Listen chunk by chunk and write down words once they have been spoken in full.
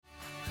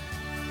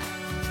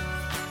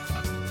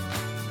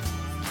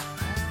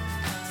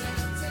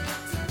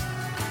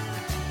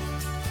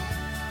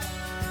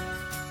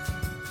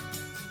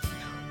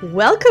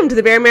Welcome to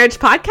the Bare Marriage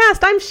Podcast.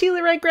 I'm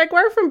Sheila Wright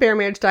Gregoire from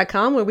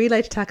BareMarriage.com, where we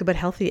like to talk about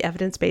healthy,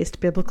 evidence-based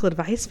biblical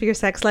advice for your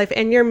sex life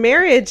and your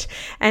marriage.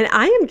 And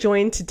I am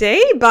joined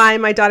today by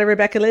my daughter,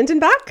 Rebecca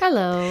Lindenbach.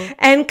 Hello.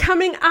 And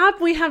coming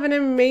up, we have an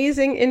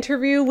amazing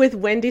interview with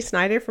Wendy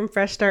Snyder from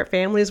Fresh Start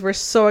Families. We're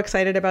so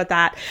excited about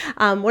that.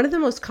 One of the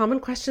most common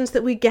questions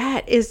that we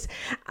get is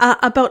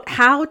about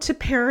how to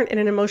parent in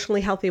an emotionally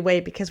healthy way,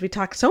 because we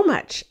talk so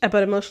much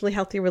about emotionally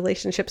healthy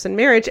relationships and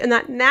marriage, and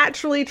that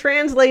naturally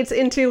translates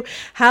into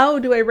how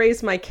do I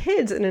raise my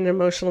kids in an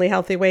emotionally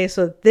healthy way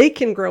so they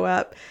can grow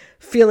up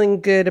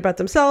feeling good about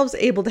themselves,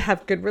 able to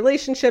have good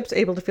relationships,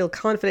 able to feel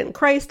confident in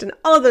Christ, and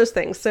all of those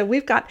things. So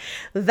we've got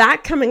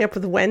that coming up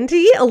with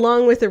Wendy,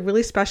 along with a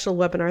really special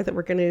webinar that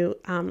we're going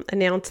to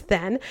announce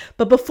then.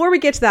 But before we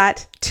get to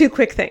that, two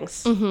quick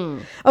things.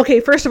 Okay,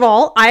 first of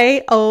all,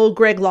 I owe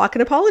Greg Locke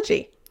an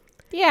apology.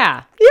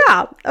 Yeah.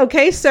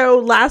 Okay. So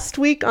last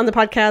week on the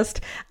podcast,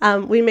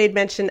 we made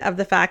mention of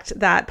the fact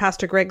that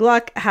Pastor Greg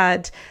Locke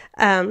had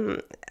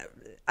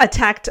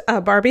attacked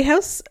a Barbie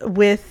house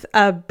with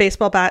a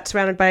baseball bat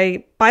surrounded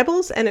by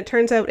Bibles. And it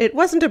turns out it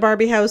wasn't a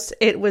Barbie house.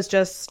 It was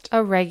just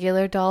a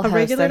regular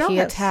dollhouse that he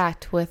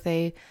attacked with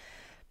a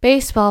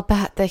baseball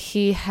bat that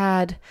he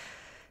had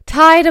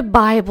tied a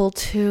Bible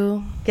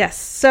to. Yes.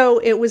 So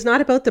it was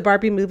not about the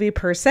Barbie movie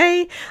per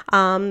se.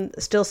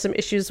 Still some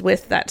issues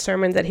with that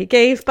sermon that he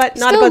gave, but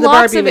not about the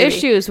Barbie movie. Lots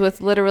of issues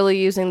with literally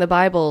using the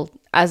Bible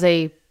as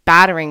a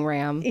battering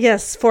ram.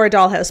 Yes, for a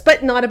dollhouse,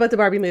 but not about the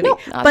Barbie movie. No,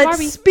 not but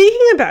Barbie.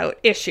 Speaking about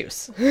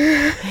issues,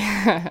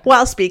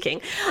 while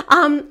speaking,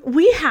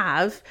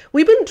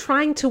 we've been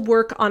trying to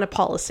work on a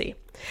policy.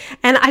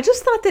 And I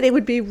just thought that it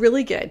would be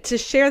really good to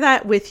share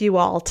that with you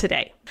all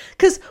today.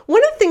 Because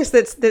one of the things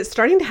that's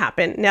starting to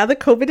happen now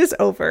that COVID is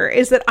over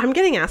is that I'm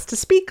getting asked to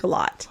speak a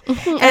lot.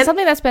 And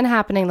something that's been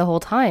happening the whole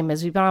time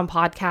is we've been on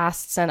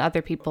podcasts and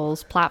other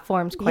people's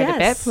platforms quite a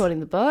bit promoting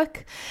the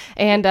book.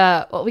 And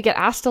what we get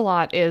asked a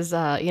lot is,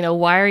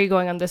 why are you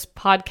going on this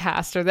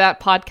podcast or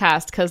that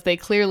podcast? Because they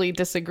clearly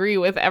disagree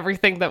with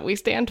everything that we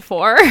stand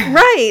for.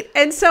 Right.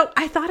 And so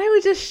I thought I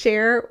would just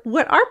share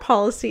what our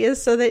policy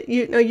is so that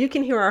you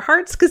can hear our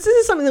hearts, because this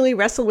is something that we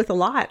wrestle with a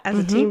lot as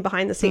a team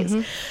behind the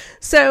scenes.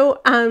 So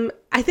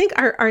I think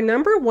our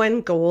number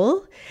one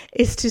goal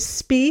is to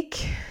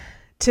speak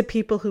to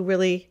people who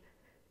really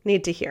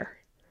need to hear.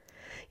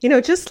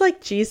 Just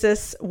like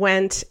Jesus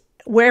went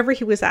wherever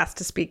he was asked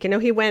to speak.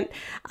 He went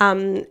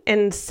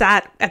and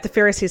sat at the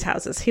Pharisees'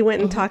 houses. He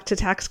went and talked to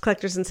tax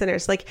collectors and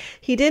sinners. Like,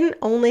 he didn't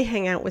only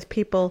hang out with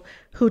people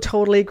who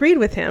totally agreed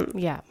with him.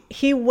 Yeah.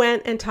 He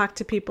went and talked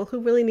to people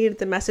who really needed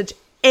the message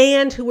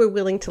and who were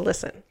willing to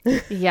listen.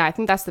 Yeah, I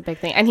think that's the big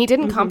thing. And he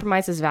didn't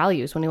compromise his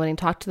values when he went and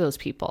talked to those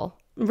people.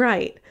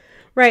 Right.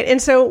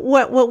 And so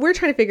what we're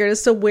trying to figure out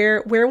is, so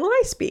where will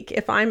I speak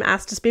if I'm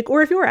asked to speak,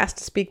 or if you're asked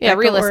to speak? Yeah, Becca,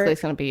 realistically,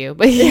 it's going to be you.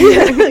 But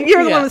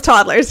you're the one with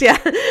toddlers, yeah.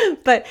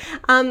 But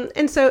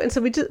and so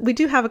we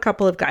do have a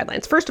couple of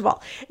guidelines. First of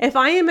all, if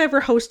I am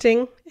ever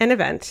hosting an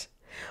event,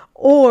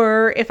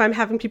 or if I'm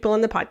having people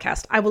on the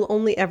podcast, I will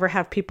only ever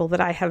have people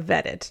that I have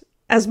vetted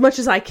as much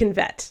as I can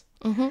vet.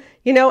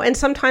 And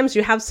sometimes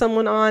you have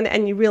someone on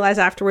and you realize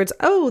afterwards,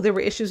 oh, there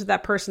were issues with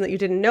that person that you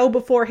didn't know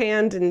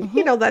beforehand. And,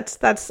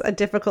 that's a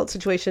difficult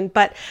situation.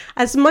 But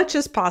as much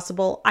as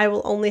possible, I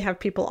will only have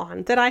people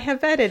on that I have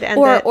vetted. And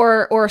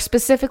or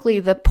specifically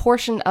the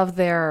portion of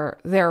their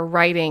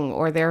writing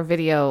or their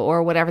video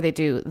or whatever they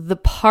do, the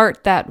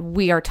part that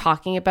we are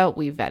talking about,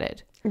 we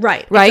vetted.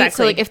 Right.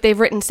 Exactly. So if they've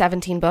written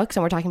 17 books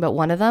and we're talking about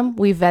one of them,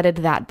 we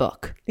vetted that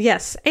book.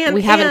 Yes. And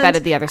we haven't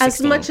vetted the other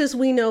 16. As much as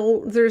we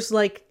know, there's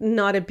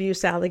not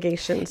abuse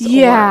allegations.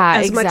 Yeah,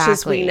 as exactly. much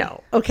as we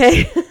know.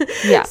 Okay.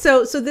 Yeah.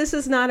 So this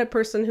is not a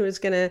person who is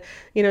going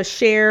to,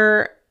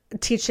 share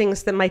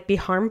teachings that might be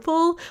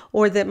harmful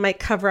or that might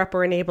cover up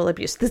or enable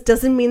abuse. This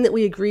doesn't mean that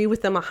we agree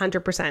with them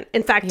 100%.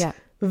 In fact,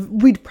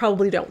 we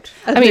probably don't.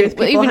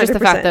 Even just the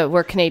fact that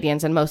we're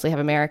Canadians and mostly have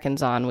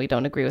Americans on, we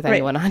don't agree with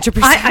anyone 100%.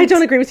 I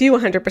don't agree with you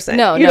 100%.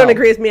 No, you don't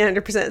agree with me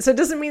 100%. So it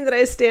doesn't mean that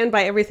I stand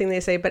by everything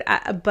they say, but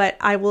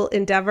I will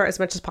endeavor as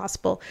much as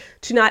possible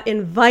to not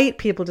invite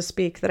people to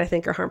speak that I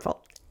think are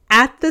harmful.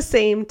 At the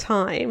same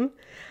time,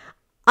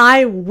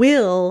 I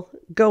will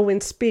go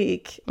and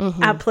speak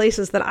at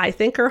places that I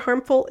think are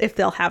harmful if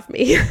they'll have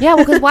me. Yeah, well,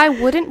 because why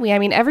wouldn't we? I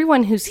mean,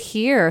 everyone who's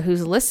here,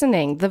 who's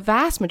listening, the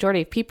vast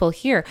majority of people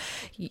here,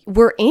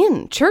 we're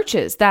in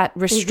churches that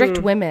restrict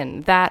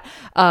women, that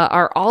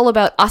are all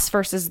about us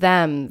versus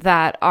them,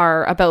 that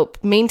are about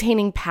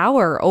maintaining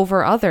power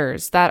over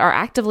others, that are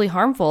actively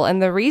harmful.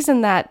 And the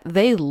reason that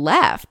they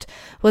left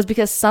was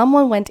because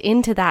someone went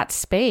into that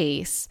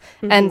space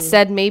and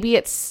said, maybe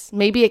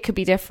it could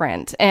be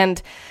different.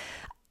 And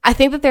I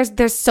think that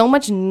there's so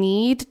much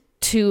need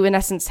to, in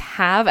essence,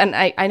 have, and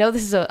I know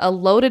this is a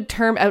loaded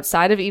term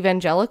outside of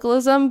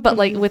evangelicalism, but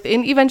like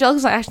within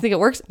evangelicalism, I actually think it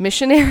works,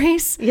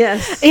 missionaries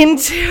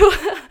into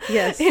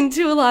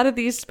a lot of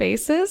these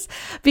spaces,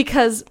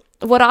 because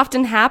what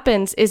often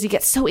happens is you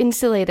get so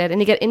insulated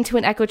and you get into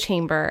an echo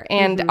chamber.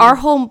 And our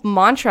whole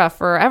mantra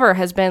forever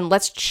has been,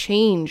 let's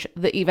change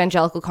the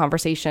evangelical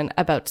conversation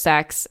about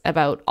sex,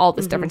 about all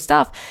this different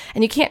stuff.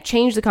 And you can't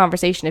change the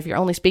conversation if you're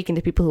only speaking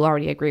to people who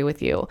already agree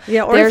with you.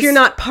 Yeah, or if you're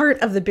not part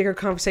of the bigger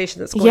conversation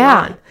that's going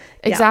on.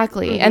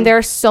 Exactly. And there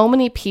are so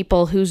many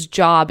people whose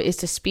job is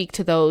to speak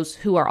to those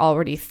who are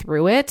already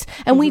through it.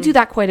 And we do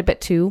that quite a bit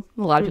too.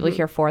 A lot of people are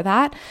here for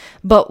that.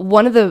 But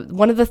one of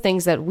the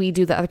things that we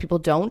do that other people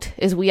don't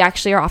is we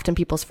actually are often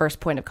people's first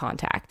point of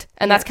contact.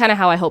 And that's kind of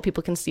how I hope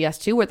people can see us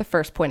too. We're the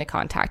first point of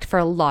contact for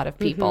a lot of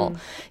people.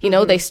 You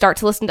know, they start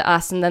to listen to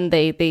us, and then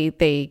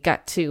they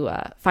got to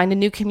find a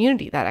new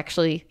community that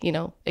actually, you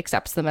know,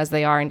 accepts them as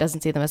they are and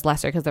doesn't see them as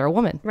lesser because they're a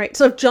woman. Right.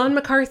 So if John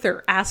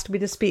MacArthur asked me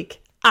to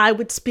speak, I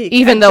would speak.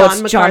 Even though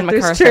it's John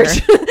MacArthur.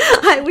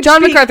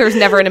 John MacArthur is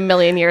never in a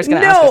million years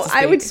going to ask us to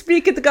speak. I would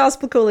speak at the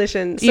Gospel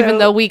Coalition. So. Even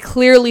though we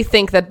clearly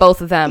think that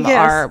both of them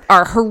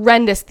are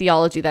horrendous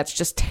theology that's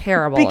just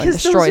terrible and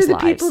destroys lives. Because those are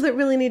the people that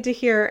really need to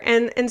hear.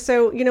 And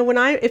so, you know, when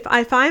if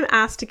I'm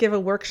asked to give a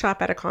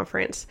workshop at a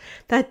conference,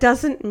 that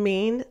doesn't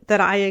mean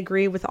that I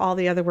agree with all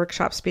the other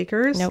workshop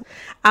speakers. Nope.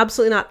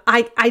 Absolutely not.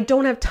 I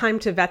don't have time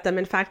to vet them.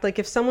 In fact, like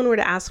if someone were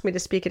to ask me to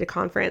speak at a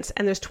conference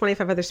and there's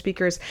 25 other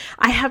speakers,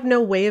 I have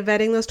no way of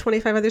vetting those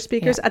 25 other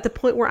speakers. At the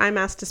point where I'm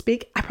asked to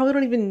speak, I probably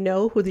don't even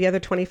know who the other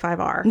 25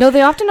 are. No,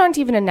 they often aren't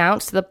even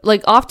announced.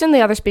 Often the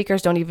other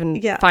speakers don't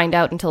even find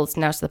out until it's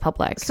announced to the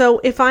public.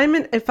 So if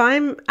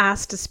I'm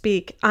asked to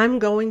speak, I'm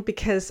going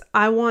because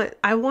I want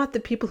the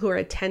people who are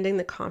attending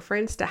the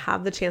conference to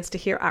have the chance to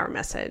hear our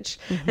message.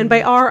 And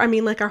by our, I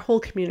mean like our whole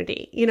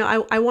community. You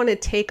know, I want to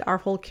take our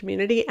whole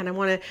community and I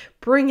want to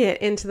bring it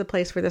into the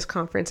place where this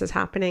conference is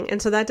happening. And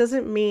so that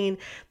doesn't mean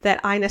that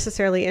I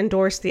necessarily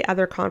endorse the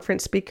other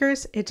conference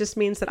speakers. It just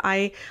means that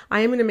I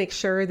am going to make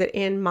sure that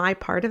in my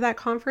part of that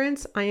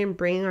conference, I am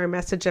bringing our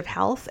message of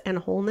health and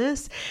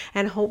wholeness,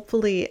 and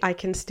hopefully I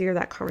can steer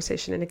that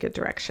conversation in a good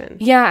direction.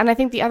 Yeah, and I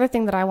think the other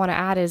thing that I want to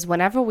add is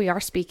whenever we are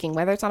speaking,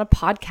 whether it's on a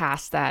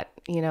podcast that,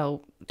 you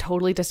know,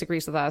 totally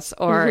disagrees with us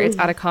or it's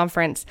at a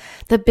conference,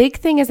 the big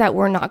thing is that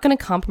we're not going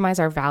to compromise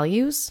our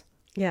values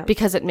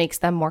because it makes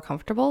them more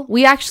comfortable.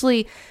 We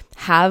actually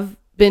have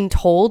been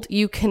told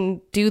you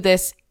can do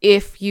this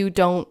if you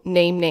don't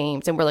name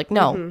names. And we're like,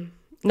 no.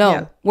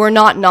 No, we're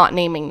not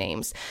naming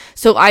names.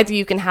 So either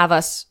you can have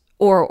us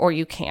or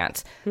you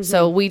can't.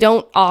 So we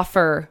don't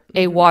offer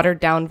a watered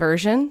down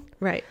version.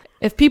 Right.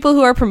 If people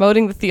who are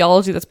promoting the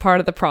theology that's part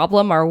of the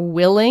problem are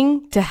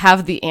willing to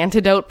have the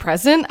antidote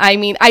present, I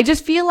mean, I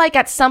just feel like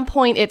at some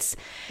point it's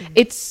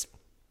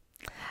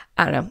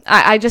I don't know.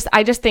 I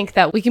just think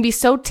that we can be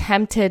so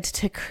tempted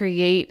to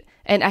create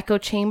an echo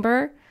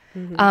chamber.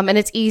 And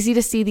it's easy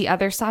to see the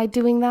other side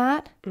doing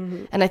that.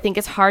 And I think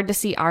it's hard to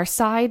see our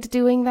side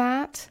doing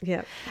that.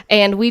 Yeah.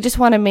 And we just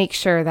want to make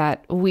sure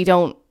that we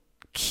don't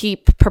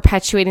keep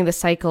perpetuating the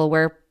cycle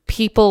where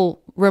people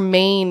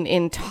remain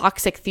in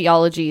toxic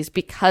theologies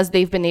because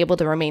they've been able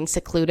to remain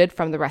secluded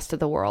from the rest of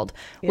the world.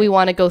 We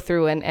want to go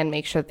through and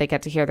make sure that they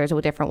get to hear there's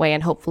a different way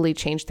and hopefully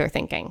change their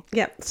thinking.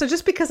 Yeah. So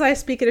just because I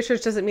speak at a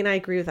church doesn't mean I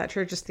agree with that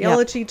church's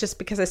theology. Just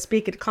because I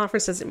speak at a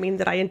conference doesn't mean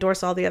that I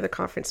endorse all the other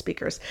conference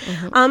speakers.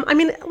 I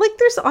mean, like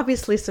there's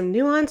obviously some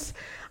nuance.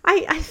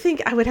 I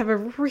think I would have a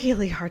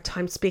really hard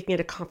time speaking at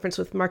a conference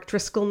with Mark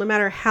Driscoll, no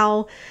matter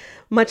how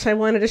much I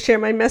wanted to share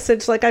my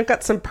message. Like I've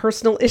got some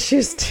personal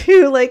issues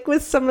too, like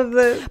with some of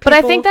the But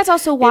I think that's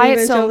also why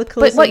it's so,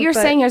 but what you're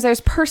saying is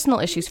there's personal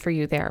issues for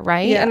you there,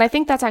 right? Yeah. And I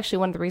think that's actually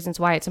one of the reasons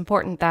why it's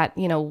important that,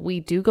 you know,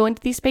 we do go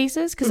into these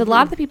spaces, because a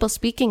lot of the people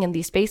speaking in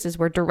these spaces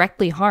were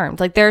directly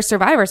harmed. Like they're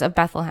survivors of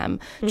Bethlehem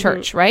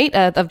Church, right?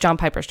 Of John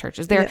Piper's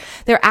churches. They're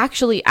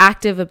actually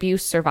active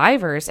abuse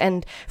survivors.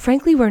 And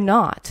frankly, we're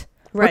not.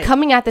 Right. We're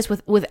coming at this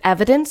with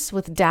evidence,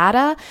 with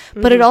data,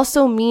 but it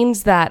also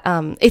means that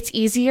it's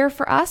easier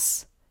for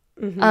us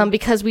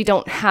because we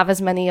don't have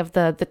as many of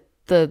the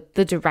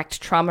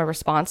direct trauma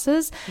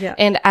responses. Yeah.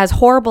 And as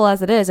horrible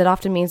as it is, it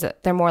often means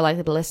that they're more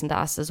likely to listen to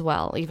us as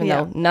well, even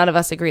though none of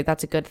us agree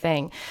that's a good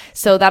thing.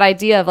 So that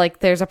idea of like,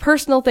 there's a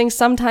personal thing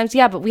sometimes,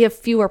 but we have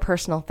fewer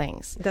personal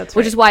things. That's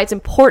right. Which is why it's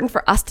important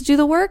for us to do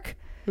the work,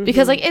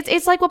 because like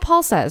it's like what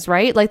Paul says,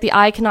 right? Like the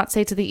eye cannot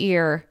say to the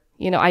ear,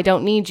 you know, I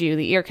don't need you.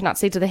 The ear cannot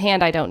say to the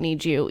hand, I don't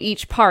need you.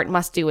 Each part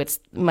must do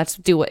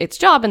its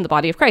job in the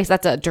body of Christ.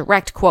 That's a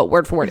direct quote,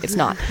 word for word. It's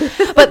not.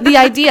 But the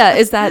idea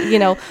is that, you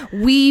know,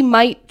 we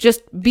might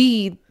just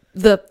be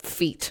the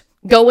feet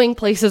going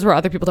places where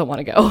other people don't want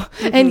to go.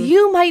 And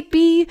you might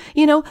be,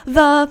 you know,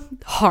 the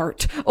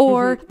heart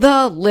or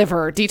the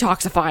liver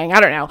detoxifying.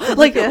 I don't know.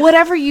 Like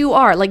whatever you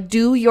are, like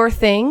do your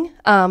thing.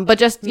 But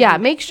just,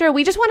 make sure,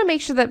 we just want to make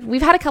sure that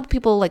we've had a couple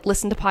people like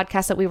listen to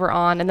podcasts that we were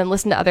on and then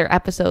listen to other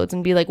episodes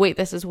and be like, wait,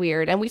 this is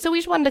weird. And we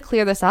just wanted to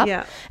clear this up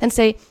and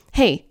say,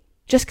 hey,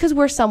 just because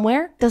we're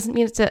somewhere doesn't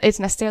mean it's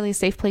necessarily a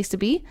safe place to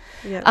be.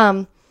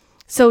 Yeah.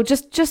 So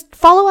just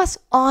follow us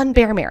on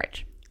Bare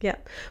Marriage. Yeah.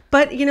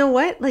 But you know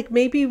what? Like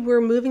maybe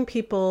we're moving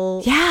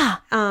people. Yeah.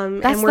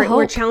 And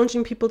we're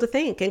challenging people to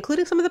think,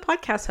 including some of the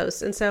podcast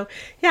hosts. And so,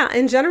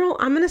 in general,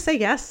 I'm going to say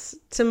yes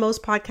to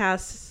most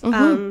podcasts.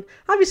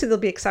 Obviously,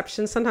 there'll be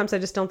exceptions. Sometimes I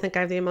just don't think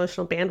I have the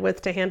emotional bandwidth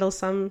to handle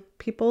some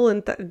people,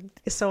 and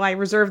so I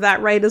reserve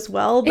that right as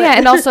well. But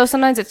and also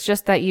sometimes it's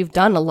just that you've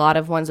done a lot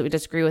of ones that we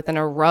disagree with in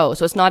a row,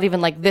 so it's not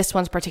even like this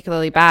one's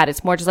particularly bad.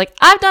 It's more just like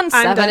I've done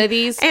seven of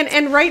these,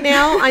 and right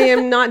now I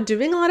am not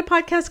doing a lot of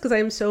podcasts because I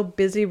am so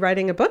busy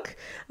writing a book,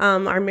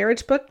 our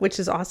marriage book, which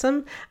is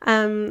awesome.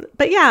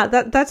 But yeah,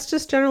 that's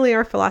just generally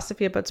our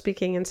philosophy about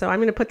speaking, and so I'm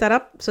going to put that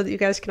up so that you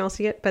guys can all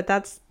see it. But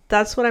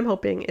that's what I'm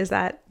hoping, is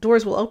that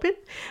doors will open.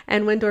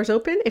 And when doors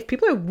open, if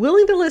people are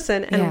willing to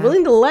listen and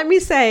willing to let me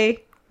say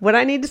what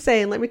I need to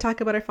say and let me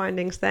talk about our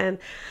findings, then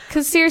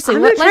because seriously,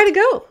 I'm going to try to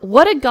go.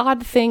 What a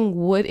God thing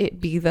would it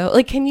be, though?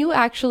 Like, can you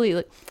actually,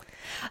 like,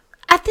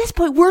 at this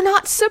point, we're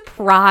not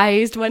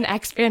surprised when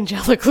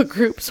evangelical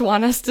groups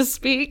want us to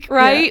speak,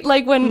 right? Yeah.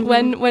 Like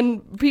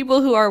when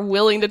people who are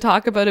willing to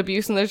talk about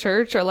abuse in the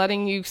church are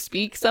letting you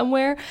speak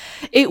somewhere,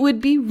 it would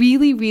be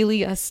really,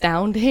 really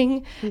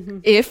astounding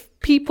if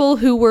people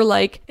who were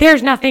like,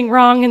 there's nothing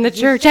wrong in the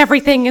church,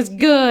 everything is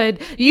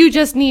good, you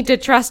just need to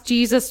trust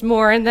Jesus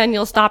more and then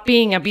you'll stop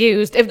being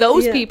abused. If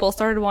those people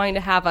started wanting to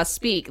have us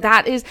speak,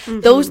 that is,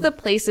 those are the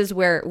places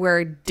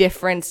where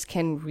difference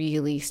can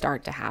really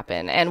start to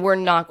happen. And we're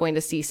not going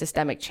to see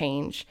systemic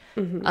change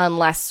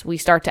unless we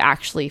start to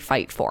actually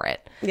fight for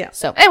it. Yeah.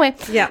 So anyway.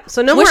 Yeah.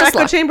 So no more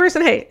echo chambers.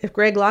 And hey, if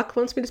Greg Locke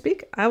wants me to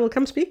speak, I will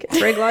come speak at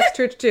Greg Locke's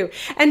church too.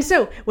 And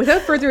so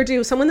without further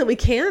ado, someone that we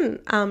can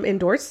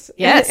endorse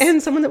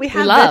and someone that we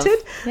have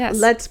vetted,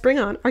 let's bring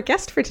on our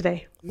guest for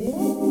today.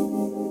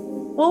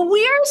 Well,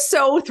 we are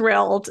so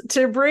thrilled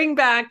to bring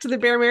back to the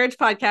Bare Marriage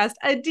Podcast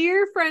a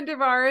dear friend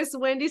of ours,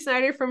 Wendy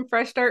Snyder from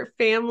Fresh Start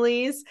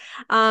Families.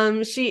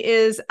 She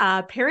is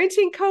a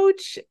parenting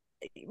coach.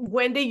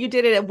 Wendy, you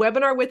did a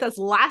webinar with us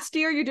last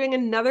year. You're doing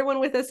another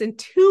one with us in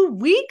 2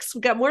 weeks.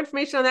 We've got more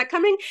information on that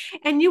coming.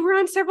 And you were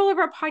on several of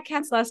our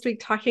podcasts last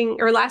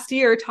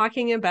year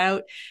talking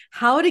about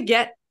how to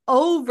get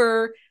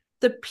over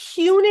the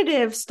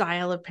punitive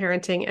style of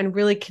parenting and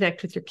really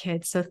connect with your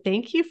kids. So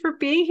thank you for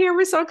being here.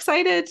 We're so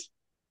excited.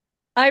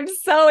 I'm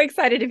so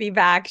excited to be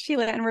back.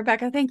 Sheila and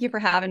Rebecca, thank you for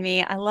having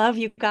me. I love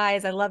you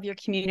guys. I love your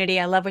community.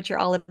 I love what you're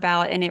all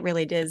about. And it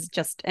really is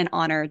just an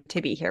honor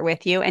to be here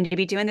with you and to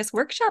be doing this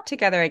workshop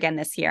together again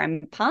this year.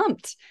 I'm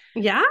pumped.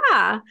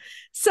 Yeah.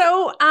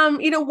 So,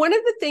 one of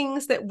the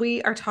things that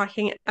we are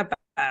talking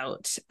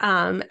about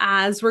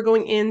as we're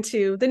going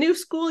into the new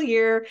school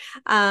year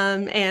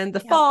and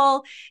the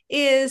fall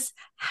is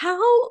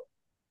how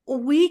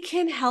we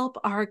can help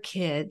our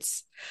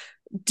kids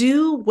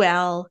do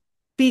well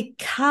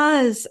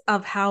because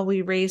of how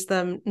we raise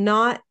them,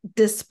 not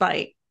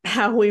despite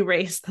how we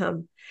raise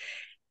them.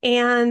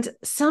 And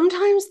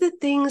sometimes the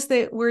things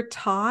that we're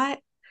taught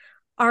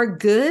are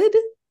good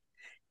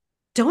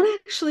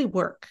don't actually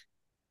work.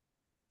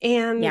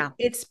 And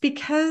it's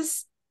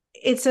because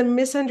it's a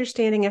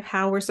misunderstanding of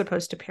how we're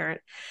supposed to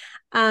parent.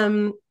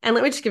 And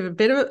let me just give a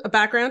bit of a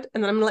background,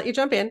 and then I'm going to let you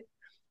jump in.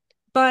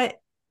 But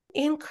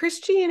in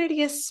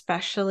Christianity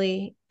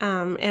especially,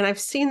 and I've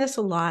seen this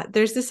a lot,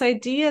 there's this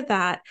idea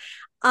that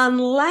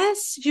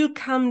unless you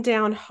come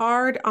down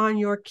hard on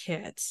your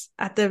kids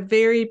at the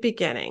very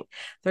beginning,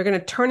 they're going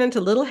to turn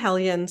into little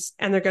hellions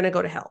and they're going to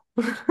go to hell.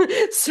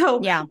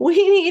 So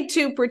we need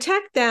to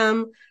protect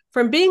them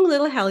from being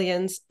little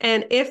hellions.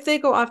 And if they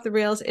go off the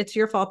rails, it's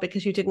your fault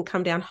because you didn't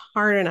come down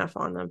hard enough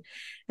on them.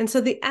 And so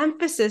the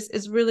emphasis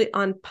is really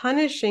on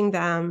punishing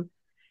them.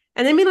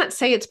 And they may not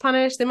say it's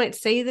punished. They might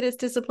say that it's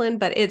discipline,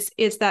 but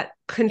it's that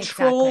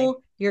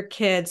control your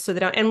kids so they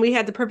don't. And we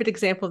had the perfect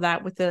example of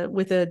that with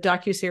the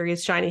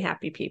docuseries Shiny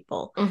Happy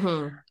People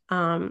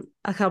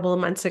a couple of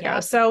months ago.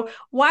 So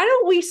why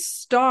don't we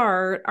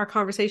start our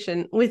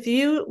conversation with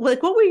you?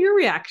 Like, what were your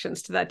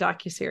reactions to that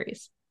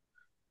docuseries?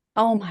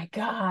 Oh my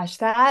gosh,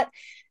 that,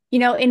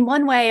 in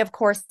one way, of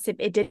course,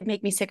 it did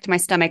make me sick to my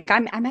stomach.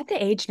 I'm at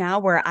the age now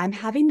where I'm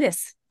having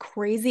this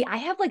crazy, I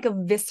have like a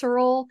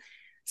visceral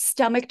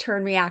stomach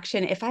turn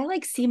reaction. If I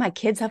see my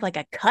kids have like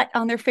a cut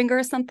on their finger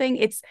or something,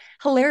 it's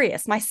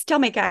hilarious. My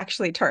stomach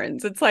actually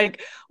turns. It's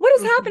like, what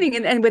is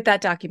happening? And with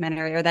that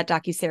documentary or that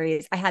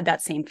docuseries, I had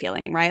that same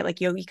feeling, right? Like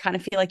you kind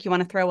of feel like you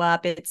want to throw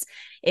up.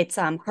 It's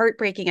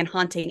heartbreaking and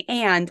haunting.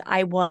 And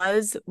I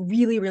was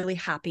really, really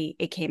happy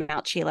it came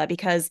out, Sheila,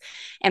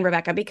 and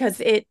Rebecca,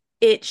 because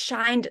it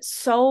shined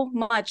so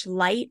much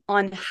light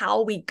on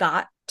how we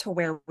got to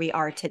where we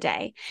are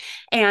today.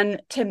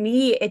 And to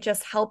me, it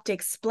just helped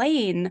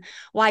explain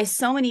why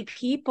so many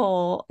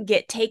people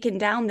get taken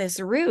down this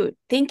route,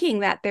 thinking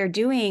that they're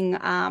doing,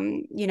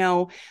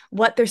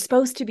 what they're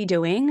supposed to be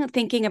doing,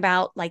 thinking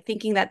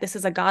that this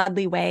is a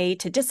godly way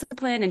to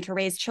discipline and to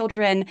raise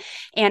children,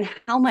 and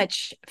how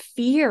much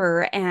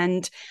fear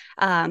and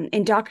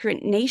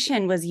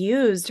indoctrination was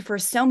used for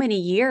so many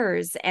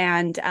years.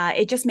 And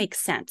it just makes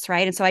sense,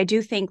 right? And so I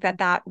do think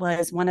that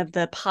was one of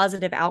the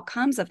positive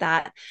outcomes of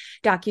that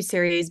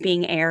docuseries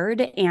being aired.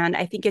 And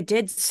I think it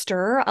did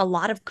stir a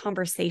lot of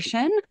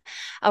conversation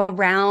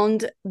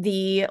around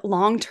the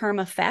long-term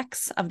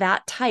effects of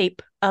that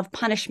type of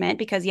punishment,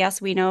 because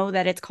yes, we know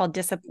that it's called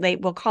discipline.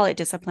 We'll call it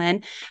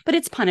discipline, but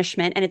it's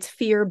punishment, and it's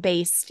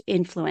fear-based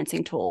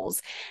influencing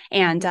tools.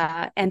 And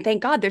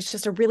thank God there's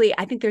just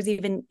I think there's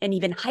even an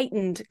even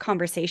heightened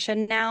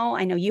conversation now.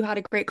 I know you had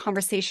a great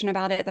conversation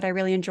about it that I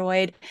really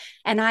enjoyed.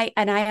 And I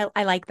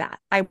like that.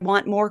 I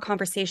want more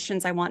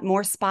conversations. I want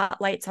more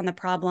spotlights on the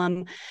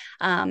problem.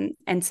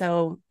 And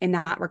so in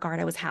that regard,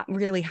 I was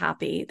really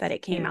happy that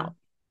it came out.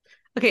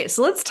 Okay,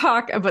 so let's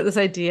talk about this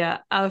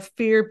idea of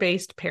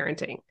fear-based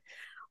parenting.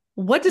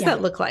 What does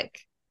that look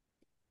like?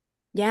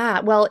 Yeah,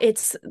 well,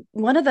 it's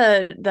one of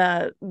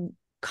the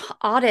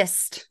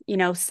oddest,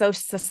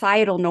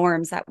 societal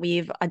norms that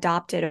we've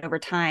adopted over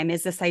time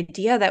is this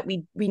idea that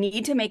we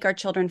need to make our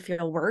children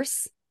feel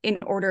worse in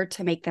order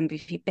to make them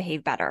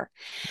behave better.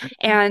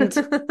 And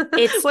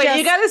it's wait,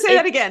 you got to say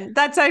that again.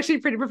 That's actually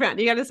pretty profound.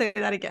 You got to say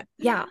that again.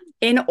 Yeah.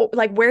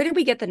 Where did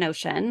we get the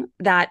notion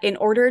that in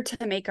order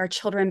to make our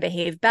children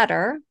behave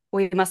better,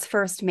 we must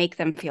first make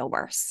them feel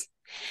worse?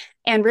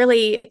 And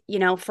really,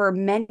 for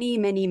many,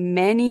 many,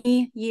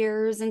 many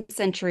years and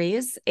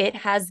centuries, it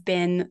has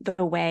been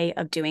the way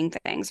of doing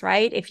things,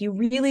 right? If you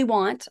really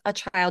want a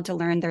child to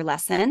learn their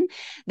lesson,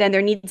 then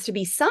there needs to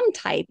be some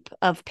type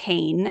of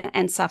pain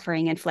and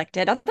suffering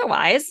inflicted.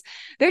 Otherwise,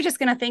 they're just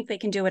going to think they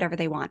can do whatever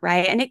they want,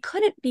 right? And it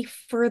couldn't be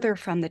further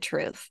from the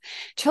truth.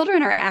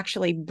 Children are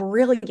actually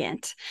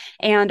brilliant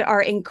and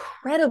are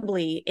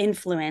incredibly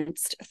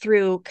influenced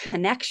through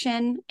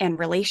connection and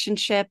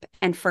relationship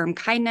and firm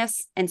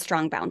kindness and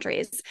strong boundaries.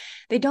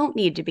 They don't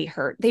need to be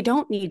hurt. They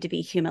don't need to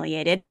be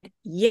humiliated.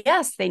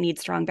 Yes, they need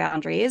strong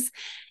boundaries.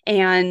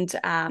 And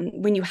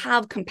when you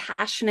have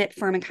compassionate,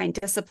 firm, and kind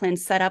discipline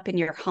set up in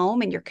your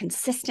home, and you're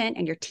consistent,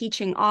 and you're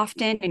teaching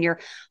often, and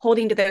you're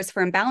holding to those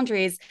firm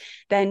boundaries,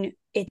 then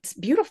it's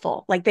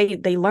beautiful. Like they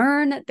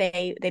learn,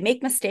 they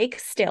make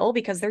mistakes still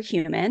because they're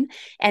human.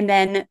 And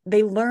then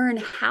they learn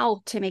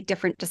how to make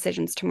different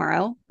decisions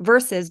tomorrow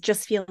versus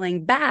just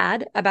feeling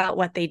bad about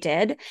what they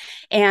did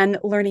and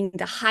learning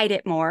to hide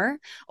it more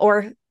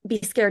or be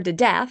scared to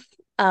death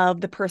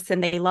of the person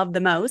they love the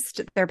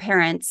most, their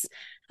parents,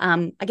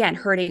 again,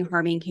 hurting,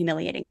 harming,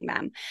 humiliating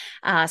them.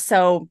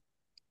 So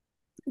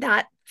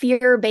that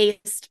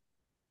fear-based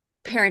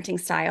parenting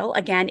style,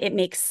 again, it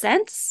makes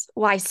sense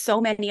why so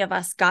many of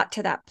us got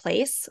to that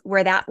place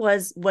where that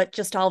was what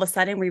just all of a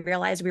sudden we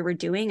realized we were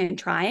doing and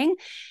trying.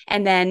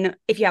 And then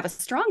if you have a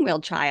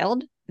strong-willed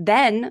child,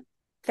 then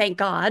thank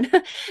God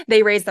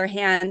they raise their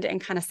hand and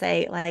kind of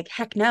say like,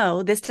 heck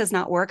no, this does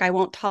not work. I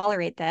won't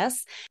tolerate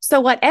this. So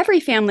what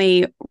every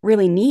family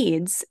really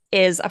needs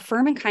is a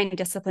firm and kind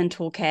discipline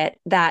toolkit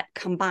that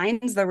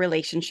combines the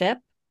relationship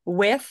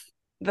with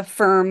the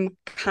firm,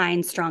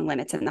 kind, strong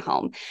limits in the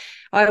home.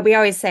 We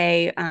always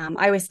say,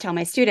 I always tell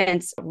my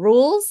students,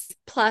 rules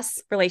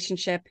plus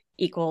relationship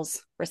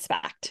equals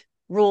respect.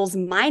 Rules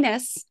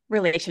minus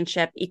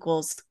relationship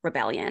equals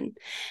rebellion.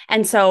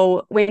 And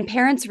so when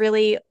parents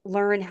really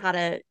learn how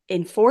to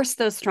enforce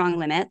those strong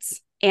limits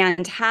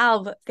and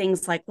have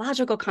things like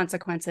logical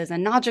consequences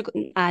and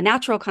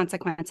natural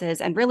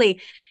consequences, and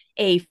really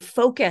a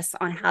focus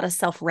on how to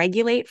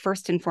self-regulate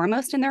first and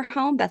foremost in their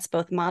home, that's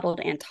both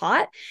modeled and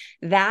taught,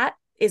 that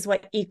is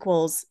what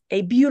equals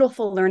a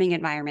beautiful learning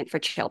environment for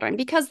children,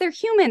 because they're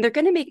human, they're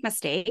going to make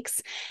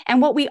mistakes. And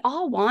what we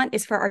all want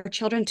is for our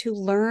children to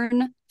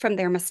learn from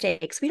their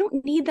mistakes. We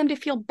don't need them to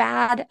feel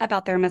bad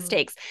about their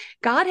mistakes.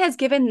 God has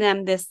given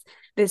them this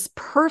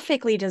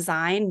perfectly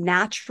designed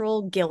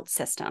natural guilt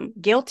system.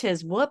 Guilt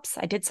is, whoops,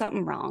 I did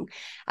something wrong.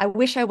 I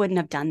wish I wouldn't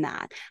have done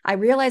that. I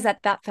realized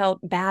that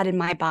felt bad in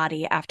my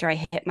body after I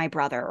hit my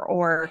brother,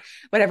 or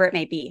whatever it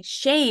may be.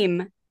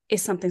 Shame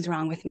is something's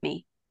wrong with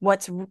me.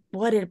 What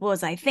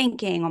was I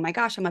thinking? Oh my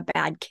gosh, I'm a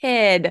bad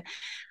kid.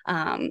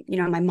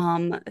 My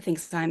mom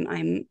thinks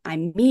I'm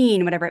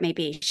mean, whatever it may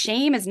be.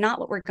 Shame is not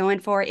what we're going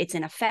for. It's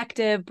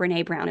ineffective.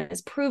 Brene Brown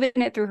has proven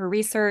it through her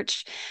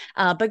research.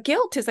 But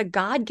guilt is a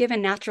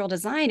God-given natural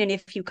design. And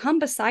if you come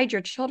beside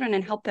your children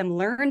and help them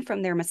learn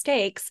from their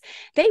mistakes,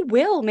 they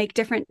will make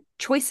different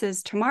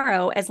choices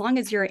tomorrow, as long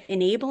as you're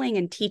enabling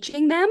and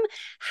teaching them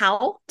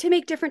how to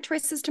make different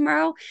choices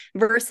tomorrow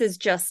versus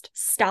just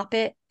stop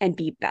it and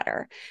be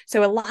better.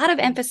 So a lot of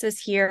emphasis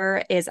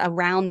here is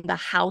around the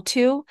how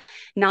to,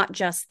 not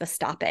just the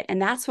stop it.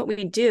 And that's what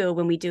we do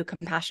when we do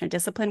compassionate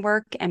discipline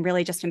work and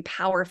really just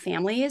empower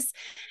families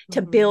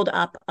to build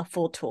up a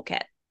full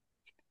toolkit.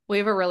 We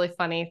have a really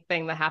funny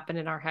thing that happened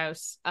in our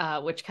house,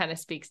 which kind of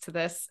speaks to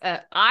this.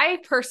 I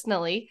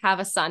personally have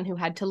a son who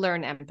had to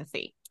learn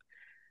empathy.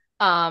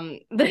 Hey,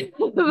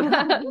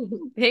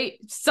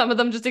 some of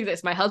them just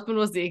exist. My husband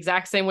was the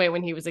exact same way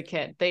when he was a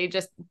kid.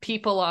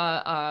 People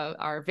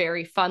are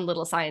very fun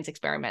little science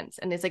experiments,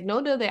 and it's like,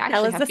 no, they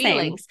actually have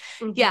feelings.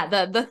 Yeah,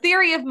 the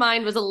theory of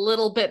mind was a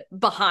little bit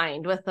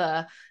behind with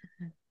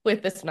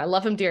with this one. I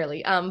love him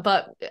dearly.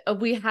 But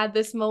we had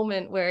this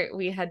moment where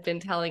we had been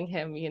telling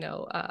him,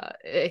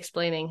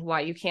 explaining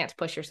why you can't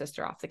push your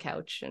sister off the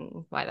couch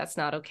and why that's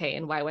not okay,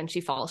 and why when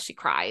she falls, she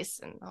cries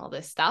and all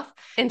this stuff.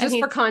 And just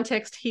for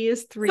context, he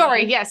is 3.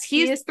 Sorry, yes,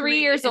 he is 3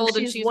 years old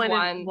and she's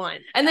 1. One.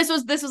 And this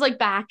was like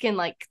back in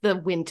like the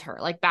winter,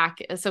 like back,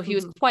 so he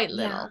was quite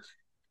little. Yeah.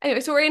 Anyway,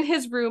 so we're in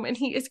his room and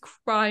he is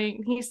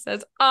crying. He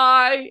says,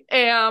 "I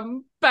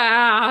am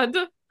bad."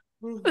 This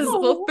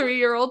little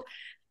 3-year-old.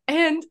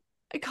 And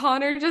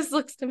Connor just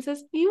looks at him and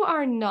says, "You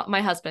are not,"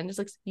 my husband just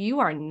looks, "You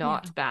are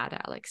not bad,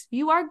 Alex.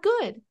 You are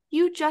good.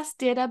 You just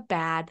did a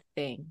bad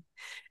thing.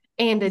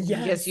 And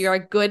because you're a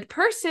good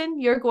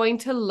person, you're going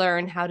to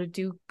learn how to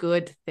do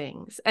good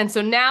things." And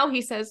so now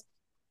he says,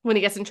 when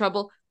he gets in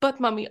trouble, "But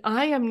mommy,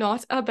 I am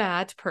not a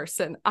bad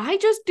person. I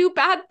just do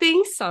bad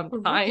things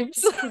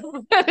sometimes."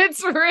 And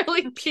it's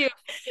really cute.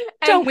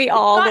 Don't we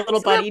all,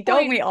 little buddy?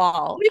 Don't we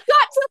all? We've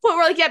got to the point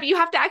where like, yeah, but you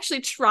have to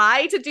actually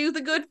try to do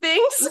the good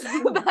things.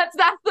 That's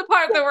the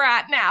part that we're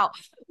at now.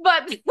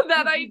 But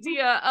that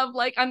idea of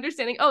like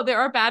understanding, oh, there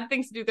are bad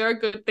things to do, there are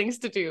good things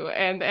to do,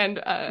 and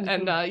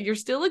you're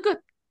still a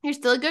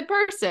good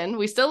person.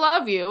 We still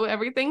love you.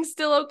 Everything's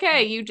still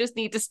okay. You just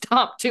need to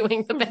stop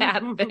doing the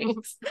bad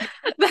things.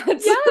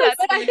 That's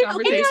I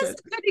think that's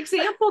a good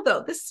example,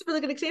 though. This is a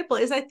really good example.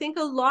 Is I think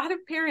a lot of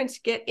parents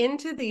get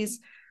into these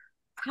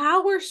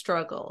power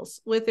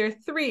struggles with their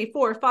 3,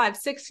 4, 5,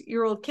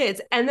 6-year-old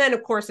kids, and then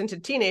of course into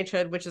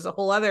teenagehood, which is a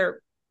whole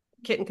other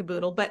kit and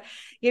caboodle. But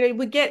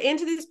we get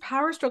into these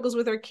power struggles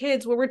with our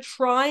kids where we're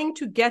trying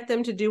to get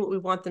them to do what we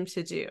want them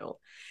to do.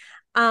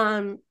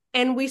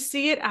 And we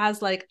see it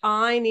as like,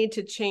 I need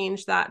to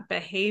change that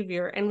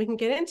behavior. And we can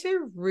get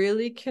into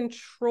really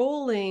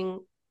controlling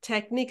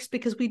techniques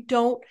because we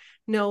don't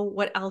know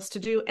what else to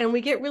do. And we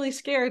get really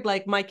scared,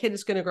 like my kid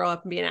is going to grow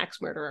up and be an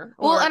axe murderer.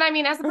 Well, and I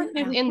mean, as the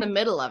person who's in the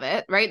middle of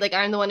it, right? Like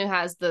I'm the one who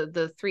has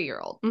the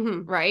 3-year-old,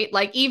 right?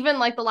 Like even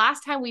like the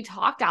last time we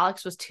talked,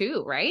 Alex was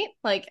 2, right?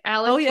 Like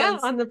Alex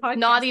was on the podcast,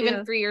 not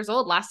even 3 years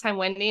old. Last time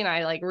Wendy and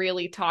I like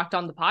really talked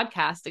on the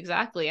podcast.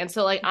 Exactly. And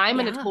so like I'm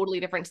in a totally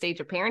different stage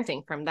of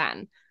parenting from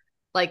then.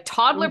 Like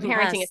toddler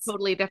parenting is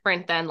totally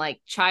different than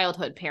like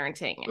childhood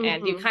parenting.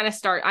 And you kind of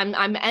start,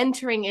 I'm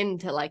entering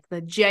into like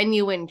the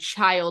genuine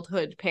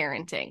childhood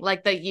parenting,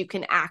 like that you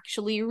can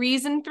actually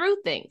reason through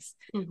things.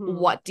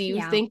 What do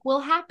you think will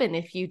happen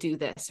if you do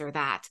this or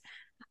that?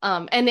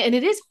 And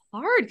it is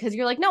hard because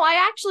you're like, no,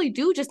 I actually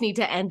do just need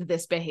to end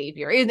this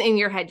behavior in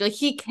your head. Like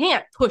he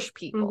can't push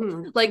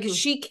people. Like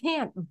she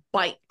can't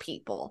bite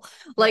people.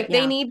 Like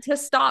they need to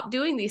stop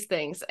doing these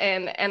things.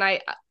 And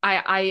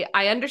I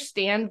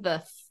understand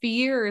the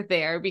fear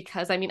there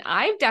because I mean,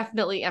 I've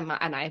definitely am,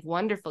 and I have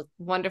wonderful,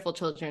 wonderful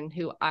children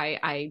who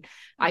I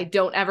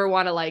don't ever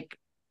want to like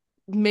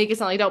make it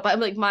sound like I don't, but I'm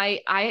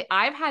like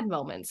I've had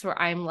moments where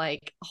I'm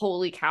like,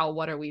 holy cow,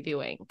 what are we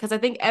doing? Because I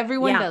think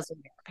everyone does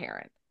when they're a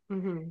parent.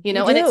 And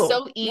it's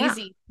so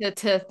easy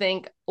to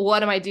think,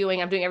 what am I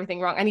doing? I'm doing everything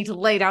wrong. I need to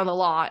lay down the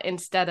law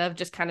instead of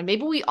just kind of,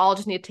 maybe we all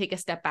just need to take a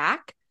step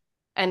back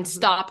and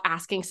stop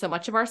asking so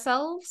much of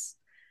ourselves.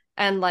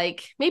 And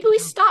like, maybe we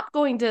stop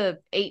going to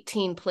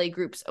 18 play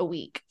groups a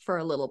week for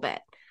a little bit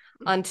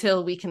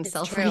until we can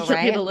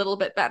self-regulate a little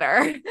bit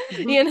better.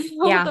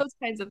 Those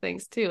kinds of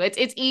things too.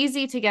 It's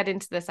easy to get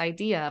into this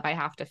idea of I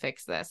have to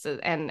fix this.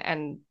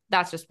 And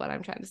that's just what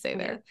I'm trying to say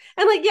there.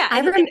 And like,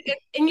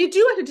 and you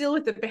do have to deal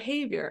with the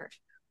behavior,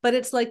 but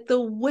it's like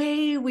the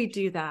way we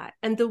do that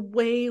and the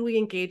way we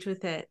engage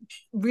with it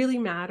really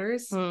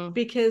matters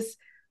because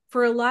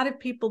for a lot of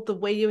people, the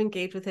way you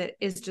engage with it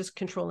is just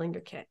controlling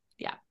your kid.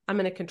 Yeah. I'm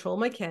going to control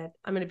my kid.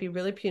 I'm going to be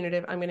really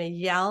punitive. I'm going to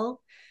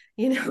yell.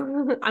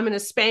 I'm going to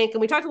spank.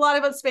 And we talked a lot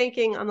about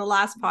spanking on the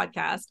last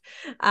podcast.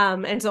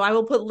 And so I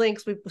will put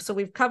links.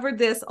 We've covered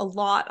this a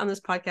lot on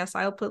this podcast.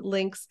 I'll put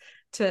links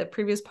to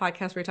previous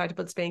podcasts where we talked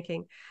about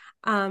spanking.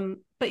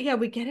 But yeah,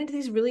 we get into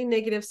these really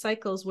negative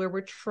cycles where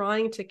we're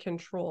trying to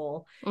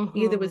control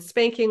either with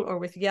spanking or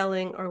with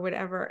yelling or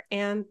whatever.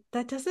 And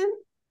that doesn't,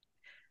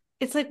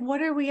 it's like,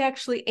 what are we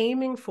actually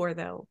aiming for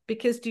though?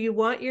 Because do you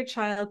want your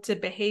child to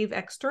behave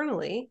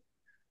externally?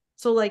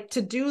 So like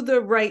to do the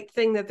right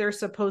thing that they're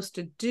supposed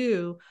to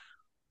do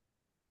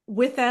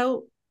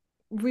without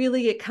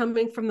really it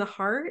coming from the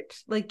heart,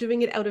 like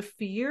doing it out of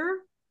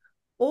fear?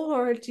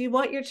 Or do you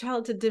want your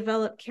child to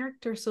develop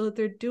character so that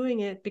they're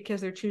doing it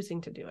because they're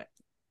choosing to do it?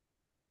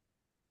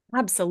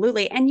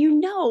 Absolutely. And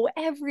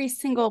every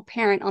single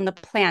parent on the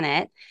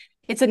planet,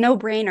 it's a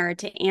no-brainer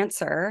to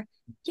answer,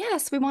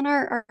 yes, we want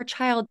our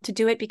child to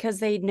do it because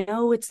they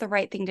know it's the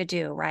right thing to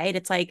do, right?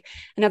 It's like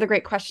another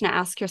great question to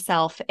ask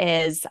yourself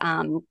is,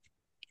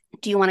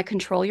 do you want to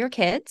control your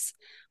kids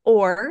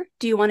or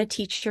do you want to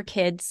teach your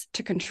kids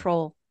to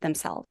control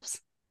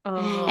themselves?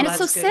 And it's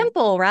so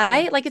simple,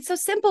 right? Like it's so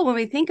simple when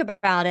we think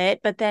about it,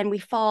 but then we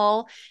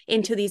fall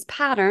into these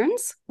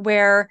patterns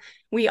where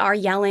we are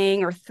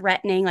yelling or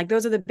threatening. Like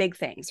those are the big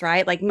things,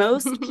 right? Like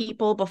most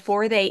people,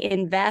 before they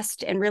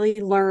invest and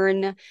really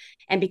learn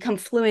and become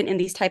fluent in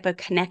these type of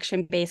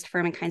connection-based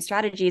firm and kind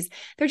strategies,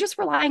 they're just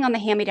relying on the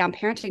hand-me-down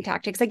parenting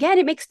tactics. Again,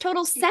 it makes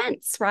total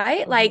sense,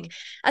 right? Like,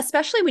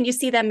 especially when you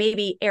see them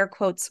maybe air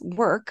quotes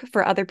work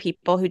for other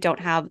people who don't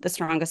have the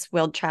strongest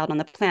willed child on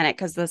the planet,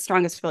 because the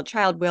strongest willed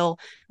child will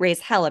raise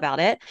hell about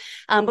it.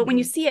 But when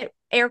you see it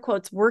air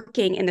quotes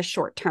working in the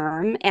short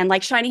term and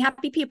like shiny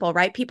happy people,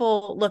 right?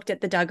 People looked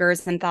at the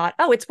Duggars and thought,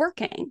 oh, it's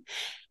working.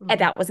 And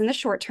that was in the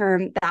short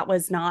term. That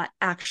was not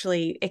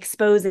actually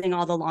exposing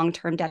all the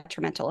long-term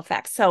detrimental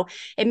effects. So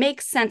it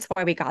makes sense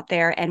why we got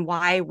there and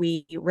why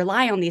we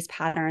rely on these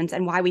patterns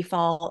and why we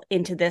fall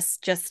into this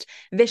just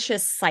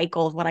vicious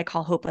cycle of what I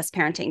call hopeless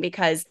parenting,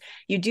 because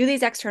you do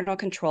these external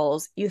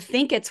controls, you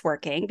think it's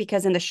working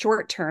because in the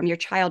short term, your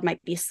child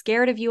might be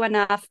scared of you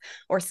enough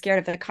or scared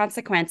of the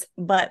consequence,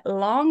 but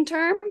long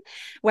term,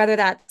 whether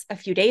that's a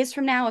few days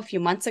from now, a few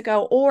months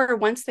ago, or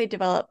once they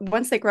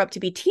grow up to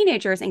be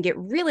teenagers and get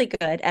really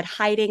good at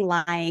hiding,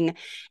 lying,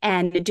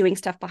 and doing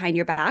stuff behind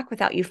your back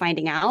without you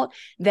finding out,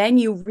 then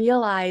you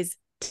realize,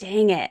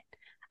 dang it,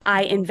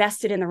 I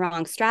invested in the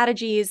wrong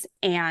strategies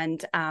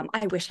and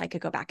I wish I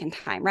could go back in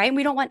time, right? And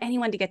we don't want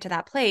anyone to get to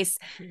that place.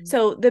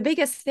 So the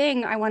biggest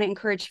thing I want to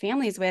encourage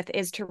families with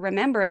is to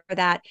remember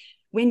that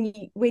when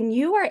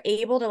you are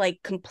able to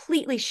like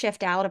completely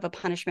shift out of a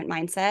punishment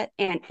mindset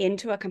and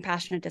into a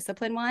compassionate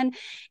discipline one,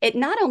 it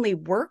not only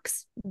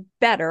works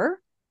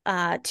better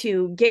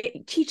to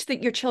teach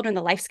your children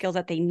the life skills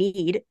that they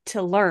need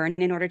to learn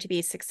in order to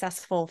be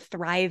successful,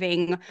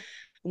 thriving,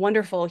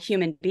 wonderful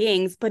human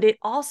beings, but it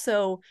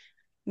also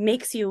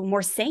makes you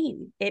more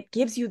sane. It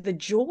gives you the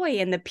joy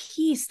and the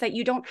peace that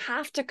you don't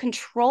have to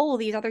control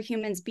these other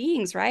humans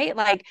beings, right?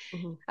 Like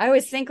I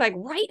always think like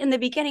right in the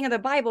beginning of the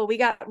Bible, we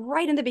got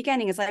right in the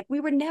beginning, it's like we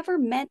were never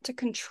meant to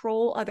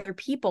control other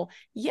people.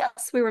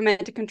 Yes, we were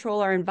meant to control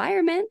our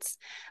environments,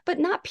 but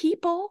not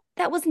people.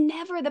 That was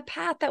never the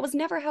path. That was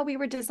never how we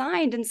were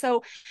designed. And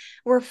so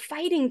we're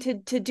fighting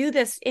to do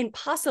this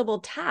impossible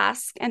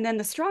task. And then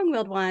the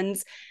strong-willed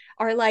ones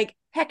are like,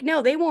 heck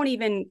no, they won't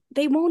even,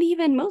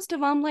 most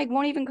of them like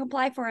won't even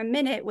comply for a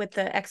minute with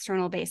the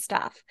external based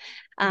stuff.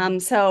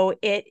 So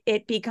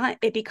it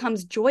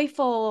becomes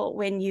joyful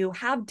when you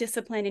have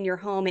discipline in your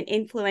home and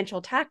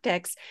influential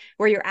tactics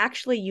where you're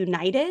actually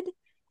united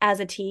as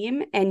a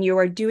team and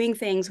you're doing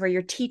things where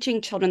you're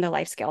teaching children the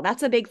life skill.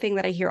 That's a big thing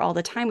that I hear all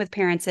the time with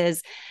parents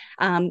is,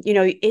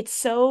 it's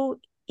so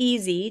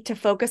easy to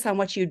focus on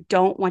what you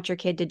don't want your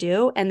kid to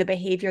do and the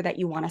behavior that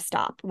you want to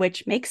stop,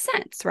 which makes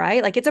sense,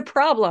 right? Like it's a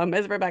problem,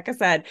 as Rebecca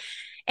said.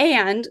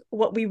 And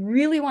what we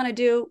really want to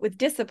do with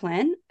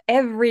discipline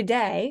every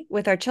day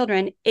with our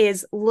children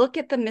is look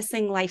at the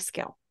missing life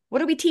skill.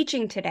 What are we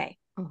teaching today?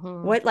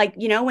 What, like,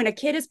 when a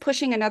kid is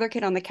pushing another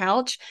kid on the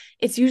couch,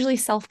 it's usually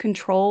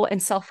self-control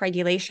and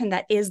self-regulation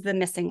that is the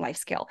missing life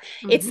skill.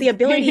 It's the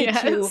ability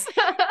to,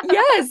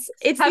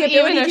 it's have the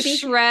ability even a to be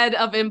shred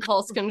of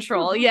impulse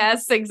control.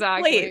 Yes,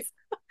 exactly. Please.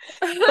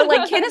 But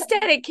like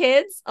kinesthetic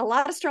kids, a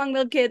lot of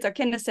strong-willed kids are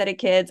kinesthetic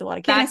kids. A lot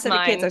of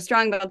kinesthetic kids are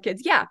strong-willed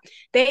kids. Yeah,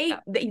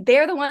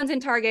 they're the ones in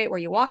Target where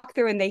you walk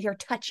through and they hear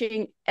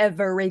touching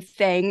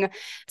everything.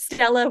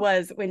 Stella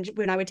was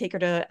when I would take her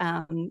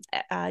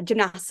to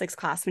gymnastics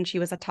class when she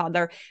was a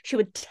toddler. She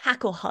would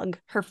tackle hug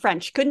her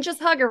friends. She couldn't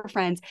just hug her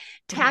friends,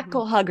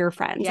 tackle hug her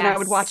friends. And I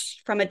would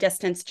watch from a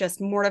distance,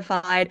 just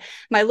mortified.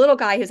 My little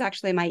guy, who's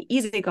actually my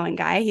easygoing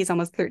guy, he's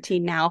almost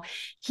 13 now.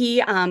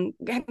 He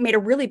made a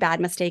really bad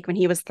mistake when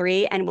he was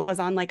 3 and was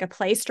on like a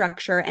play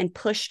structure and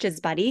pushed his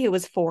buddy who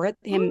was 4. I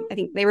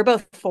think they were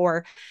both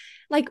 4,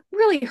 like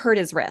really hurt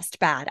his wrist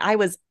bad. I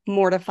was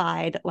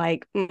mortified.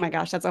 Like, oh my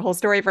gosh, that's a whole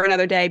story for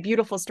another day.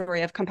 Beautiful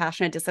story of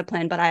compassionate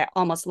discipline, but I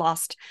almost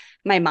lost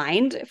my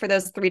mind for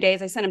those 3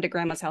 days. I sent him to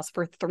grandma's house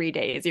for 3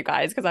 days, you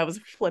guys, because I was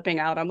flipping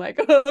out. I'm like,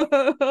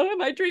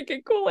 am I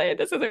drinking Kool-Aid?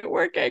 This isn't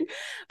working.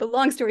 But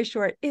long story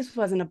short, this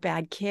wasn't a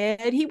bad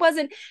kid. He was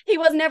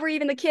never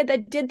even the kid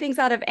that did things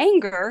out of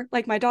anger,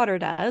 like my daughter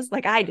does,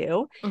 like I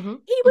do.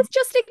 He was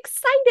just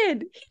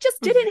excited. He just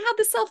didn't have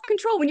the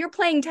self-control. When you're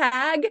playing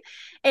tag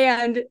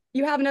and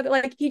you have another,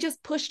 like he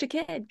just pushed a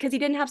kid because he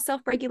didn't have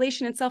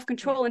self-regulation and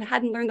self-control and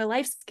hadn't learned the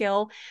life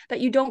skill that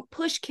you don't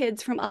push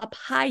kids from up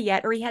high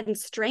yet, or he hadn't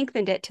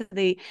strengthened it to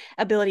the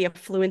ability of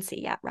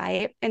fluency yet,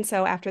 right? And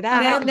so after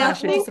that, now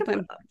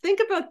think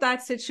about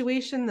that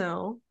situation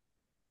though.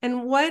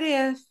 And what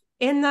if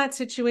in that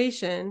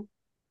situation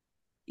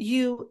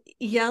you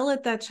yell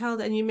at that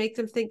child and you make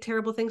them think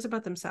terrible things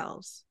about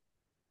themselves?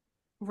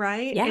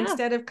 Right? Yeah.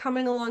 Instead of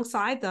coming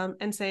alongside them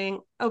and saying,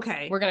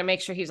 okay, we're going to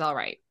make sure he's all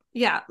right.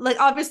 Yeah, like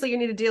obviously you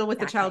need to deal with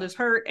the child who's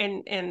hurt,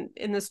 and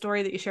in the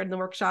story that you shared in the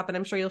workshop, and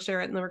I'm sure you'll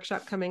share it in the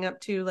workshop coming up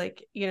too,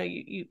 like,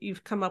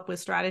 you've come up with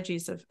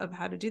strategies of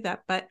how to do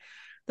that. But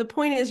the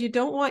point is, you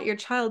don't want your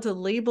child to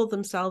label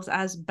themselves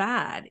as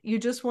bad. You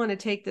just want to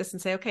take this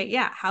and say, okay,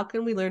 yeah, how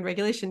can we learn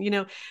regulation?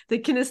 The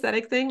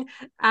kinesthetic thing,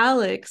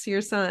 Alex,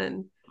 your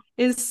son,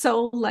 is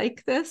so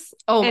like this.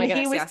 Oh and my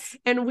goodness, yes.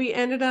 And we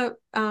ended up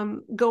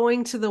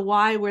going to the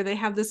Y, where they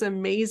have this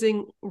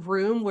amazing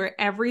room where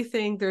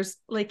everything, there's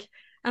like,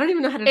 I don't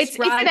even know how to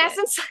describe in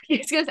essence,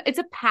 it's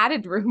a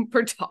padded room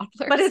for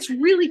toddlers. But it's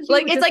really cute.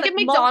 Like, it's like a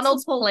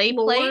McDonald's play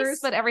place,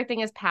 but everything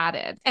is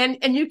padded. And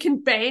you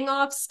can bang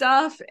off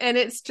stuff. And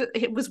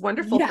it was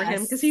wonderful for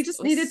him, because he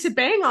just needed to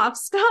bang off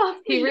stuff.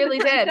 He really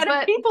did.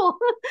 But people.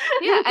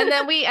 Yeah.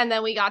 And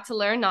then we got to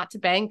learn not to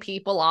bang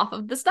people off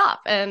of the stuff.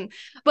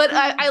 But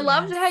I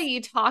loved how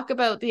you talk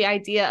about the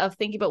idea of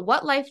thinking about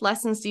what life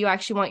lessons do you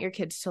actually want your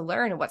kids to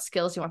learn, and what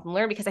skills you want them to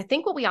learn. Because I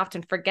think what we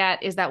often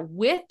forget is that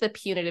with the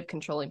punitive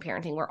controlling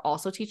parenting, we're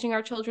also teaching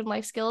our children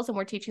life skills, and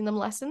we're teaching them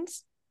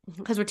lessons,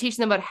 because we're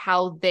teaching them about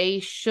how they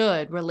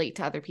should relate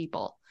to other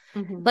people.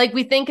 Like,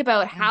 we think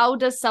about how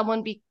does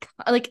someone be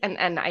like,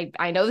 and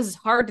I know this is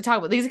hard to talk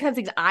about. These are the kinds of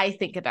things I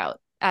think about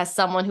as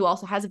someone who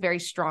also has a very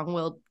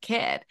strong-willed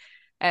kid,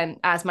 and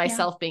as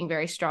myself being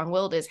very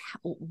strong-willed, is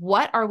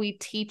what are we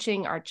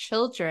teaching our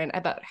children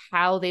about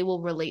how they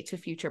will relate to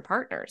future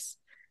partners?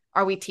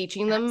 Are we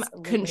teaching them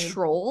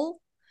control?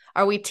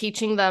 Are we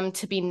teaching them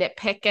to be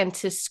nitpick and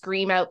to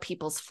scream out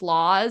people's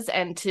flaws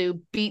and to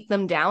beat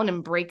them down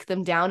and break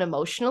them down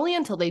emotionally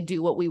until they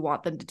do what we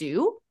want them to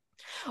do?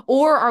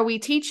 Or are we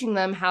teaching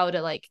them how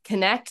to like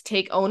connect,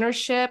 take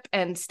ownership,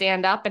 and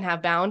stand up and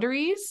have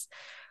boundaries?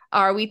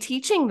 Are we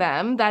teaching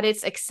them that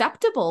it's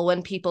acceptable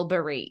when people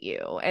berate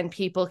you and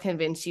people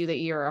convince you that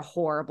you're a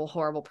horrible,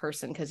 horrible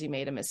person because you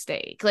made a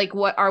mistake? Like,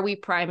 what are we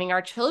priming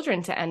our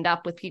children to end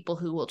up with people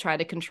who will try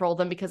to control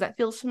them because that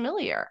feels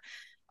familiar?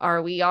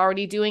 Are we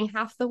already doing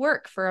half the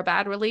work for a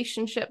bad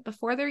relationship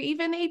before they're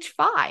even age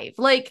 5?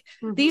 Like,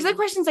 these are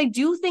questions I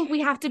do think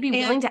we have to be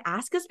willing to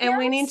ask as parents. And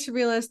we need to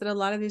realize that a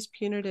lot of these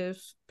punitive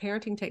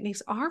parenting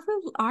techniques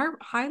are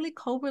highly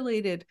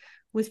correlated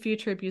with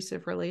future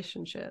abusive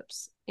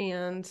relationships.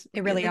 And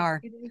they really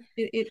are.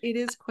 It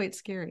is quite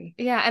scary.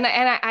 Yeah. And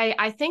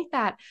I think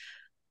that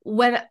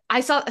when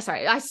I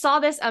saw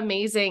this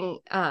amazing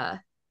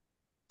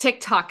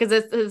TikTok,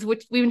 because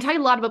which we've been talking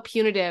a lot about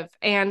punitive,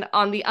 and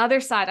on the other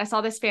side, I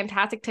saw this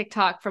fantastic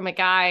TikTok from a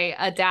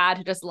dad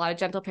who does a lot of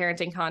gentle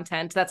parenting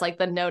content. That's like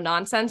the no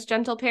nonsense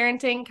gentle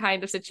parenting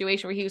kind of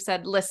situation, where he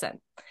said, listen,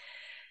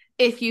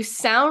 if you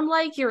sound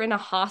like you're in a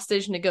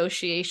hostage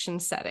negotiation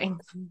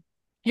setting,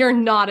 you're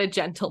not a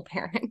gentle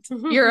parent.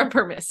 You're a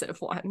permissive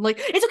one. Like,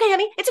 it's okay,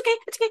 honey. It's okay.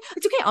 It's okay.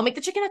 It's okay. I'll make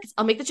the chicken nuggets.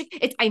 I'll make the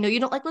chicken. I know you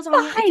don't like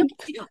lasagna.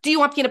 Do you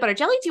want peanut butter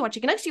jelly? Do you want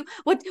chicken nuggets?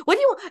 What do you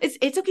want?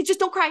 It's okay. Just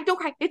don't cry. Don't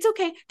cry. It's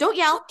okay. Don't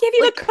yell. I'll give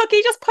you a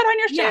cookie. Just put on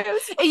your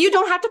shoes. You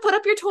don't have to put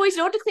up your toys. You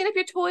don't have to clean up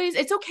your toys.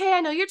 It's okay.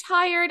 I know you're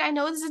tired. I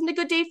know this isn't a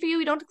good day for you.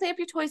 You don't have to clean up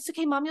your toys. It's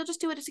okay, Mom. You'll just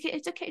do it. It's okay.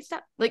 It's okay.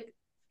 Stop. Like,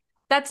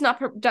 that's not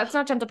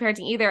gentle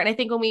parenting either. And I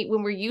think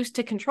when we're used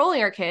to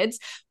controlling our kids,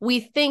 we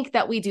think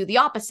that we do the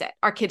opposite.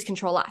 Our kids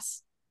control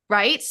us.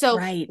 Right? So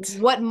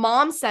what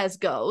mom says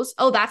goes.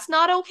 Oh, that's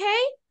not okay?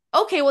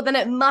 Okay, well, then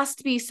it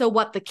must be so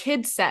what the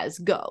kid says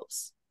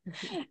goes.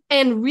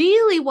 And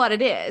really what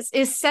it is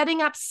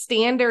setting up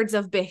standards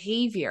of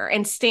behavior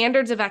and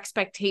standards of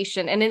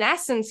expectation. And in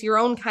essence, your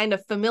own kind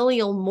of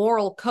familial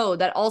moral code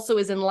that also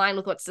is in line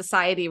with what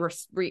society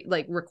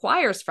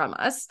requires from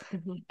us,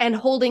 and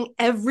holding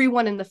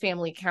everyone in the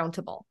family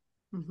accountable.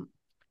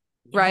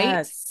 Right?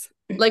 Yes.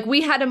 Like,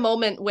 we had a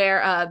moment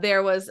where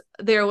there was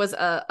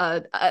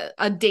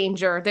a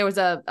danger. There was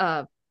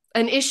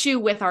an issue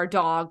with our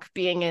dog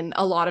being in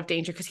a lot of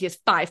danger because he is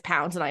 5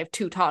 pounds and I have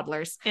 2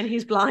 toddlers. And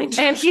he's blind.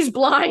 And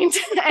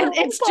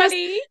it's just,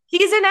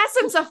 he's in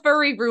essence a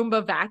furry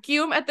Roomba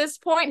vacuum at this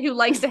point who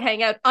likes to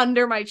hang out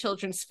under my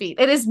children's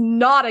feet. It is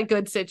not a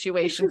good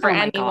situation for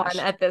anyone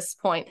at this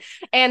point.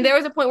 And there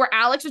was a point where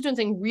Alex was doing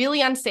something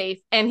really unsafe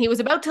and he was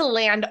about to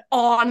land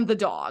on the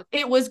dog.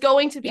 It was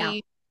going to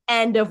be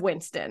end of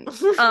Winston.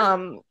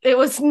 It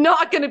was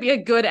not going to be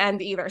a good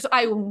end either. So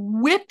I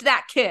whipped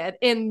that kid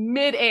in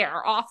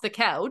midair off the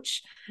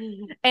couch,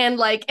 and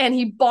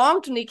he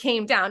bonked when he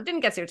came down.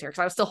 Didn't get serious because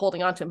I was still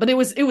holding on to him, but it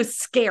was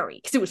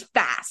scary because it was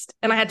fast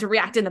and I had to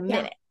react in a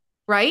minute,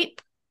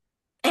 right?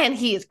 And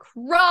he is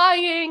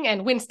crying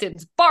and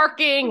Winston's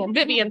barking and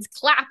Vivian's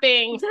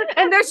clapping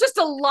and there's just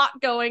a lot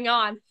going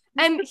on.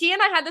 And he and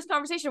I had this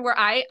conversation where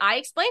I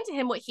explained to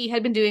him what he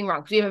had been doing wrong.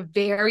 Because we have a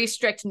very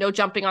strict no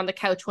jumping on the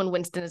couch when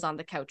Winston is on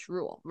the couch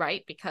rule,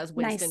 right? Because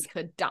Winston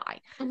could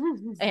die.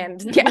 And and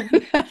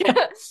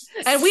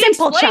we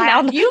explained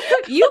that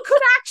you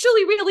could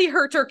actually really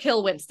hurt or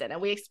kill Winston.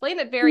 And we explained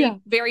it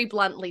very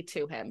bluntly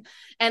to him.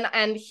 And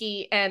then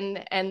he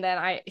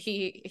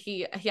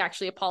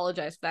actually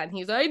apologized for that. And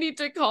he's like, I need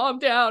to calm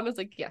down. I was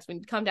like, yes, we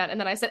need to calm down.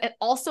 And then I said, and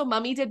also,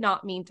 Mommy did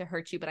not mean to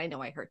hurt you, but I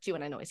know I hurt you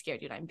and I know I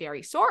scared you and I'm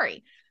very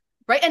sorry.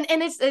 Right.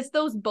 And it's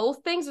those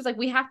both things. It's like,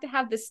 we have to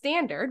have this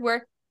standard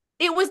where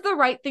it was the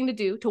right thing to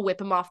do to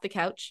whip him off the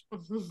couch.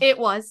 It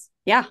was.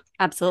 Yeah,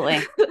 absolutely.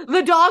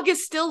 The dog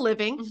is still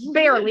living,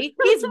 barely.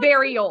 He's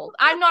very old.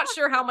 I'm not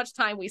sure how much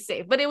time we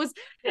saved, but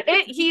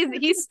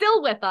he's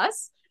still with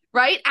us.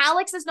 Right.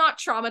 Alex is not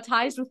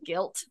traumatized with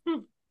guilt.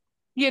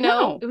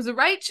 No. It was the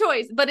right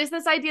choice. But it's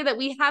this idea that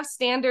we have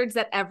standards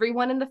that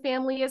everyone in the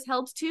family is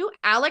held to.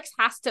 Alex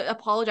has to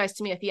apologize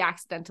to me if he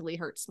accidentally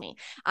hurts me.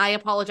 I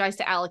apologize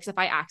to Alex if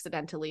I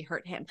accidentally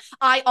hurt him.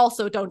 I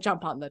also don't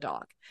jump on the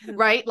dog,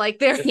 right? Like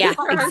there Yeah,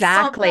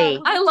 exactly.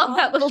 I love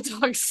that little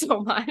dog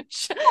so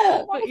much.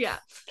 But yeah.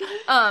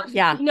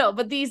 Yeah. No,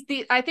 but these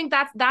I think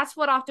that's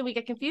what often we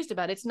get confused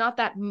about. It's not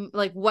that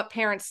like what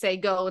parents say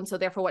go, and so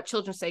therefore what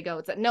children say go.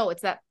 It's that no,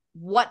 it's that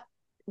what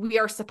we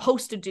are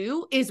supposed to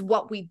do is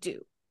what we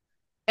do.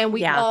 And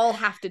we all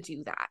have to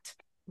do that.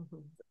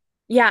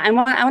 Yeah, I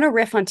want to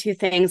riff on two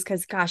things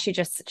because, gosh, you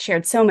just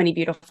shared so many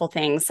beautiful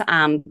things.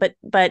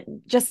 But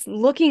just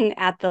looking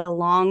at the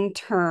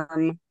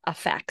long-term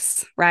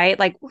effects, right?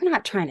 Like we're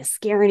not trying to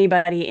scare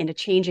anybody into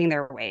changing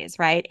their ways,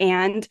 right?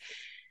 And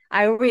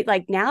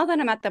like now that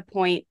I'm at the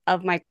point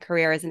of my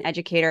career as an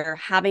educator,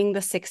 having the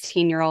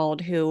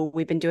 16-year-old who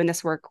we've been doing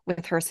this work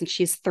with her since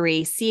she's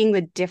 3, seeing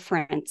the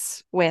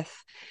difference with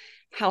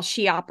how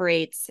she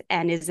operates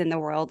and is in the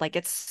world. Like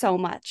it's so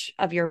much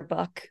of your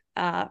book,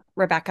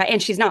 Rebecca, and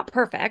she's not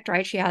perfect,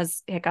 right? She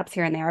has hiccups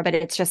here and there, but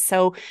it's just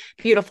so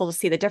beautiful to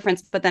see the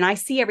difference. But then I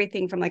see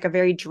everything from like a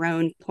very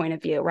drone point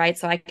of view, right?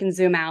 So I can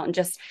zoom out and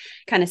just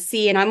kind of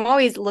see, and I'm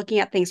always looking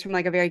at things from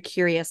like a very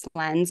curious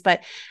lens,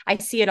 but I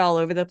see it all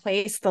over the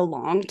place, the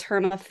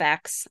long-term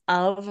effects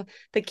of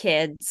the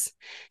kids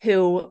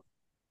who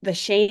the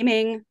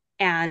shaming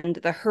and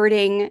the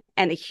hurting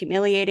and the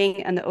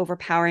humiliating and the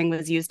overpowering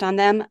was used on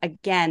them.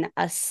 Again,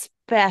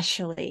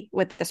 especially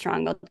with the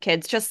strong-willed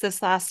kids. Just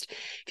this last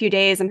few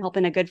days, I'm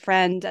helping a good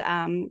friend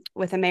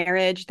with a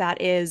marriage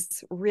that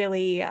is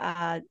really,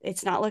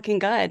 it's not looking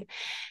good.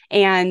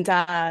 And,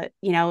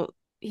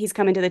 he's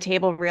coming to the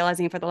table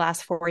realizing for the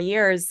last 4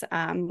 years,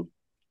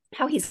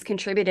 how he's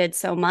contributed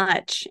so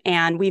much,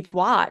 and we've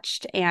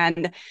watched,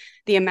 and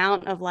the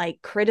amount of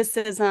like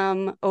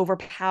criticism,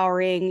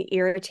 overpowering,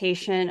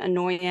 irritation,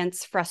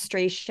 annoyance,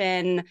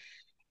 frustration,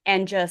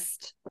 and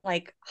just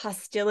like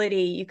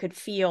hostility you could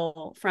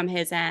feel from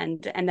his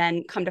end. And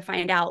then come to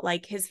find out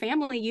like his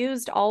family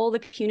used all the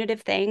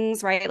punitive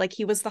things, right? Like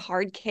he was the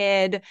hard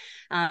kid,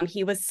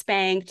 he was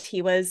spanked,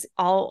 he was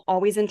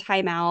always in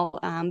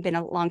timeout, been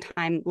a long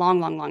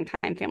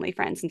time family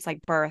friend since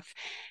like birth.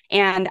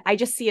 And I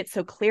just see it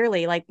so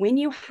clearly. Like when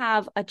you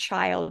have a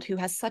child who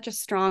has such a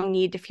strong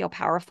need to feel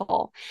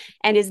powerful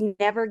and is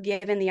never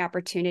given the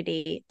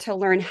opportunity to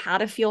learn how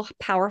to feel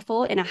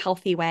powerful in a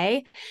healthy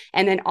way,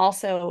 and then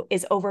also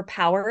is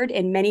overpowered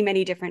in many,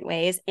 many different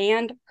ways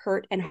and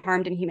hurt and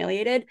harmed and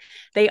humiliated,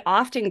 they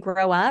often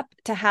grow up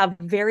to have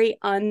very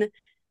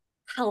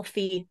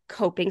unhealthy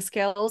coping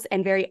skills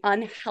and very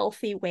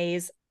unhealthy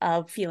ways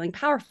of feeling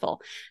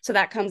powerful. So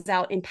that comes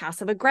out in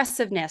passive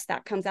aggressiveness,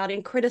 that comes out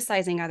in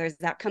criticizing others,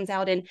 that comes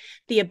out in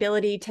the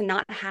ability to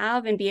not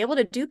have and be able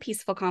to do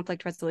peaceful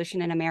conflict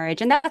resolution in a marriage.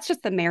 And that's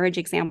just the marriage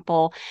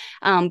example.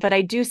 But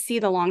I do see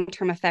the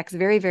long-term effects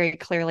very, very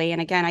clearly.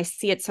 And again, I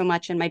see it so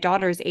much in my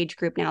daughter's age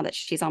group now that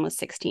she's almost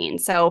 16.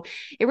 So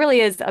it really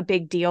is a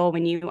big deal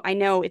when I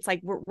know it's like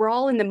we're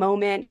all in the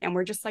moment and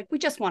we're just like, we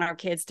just want our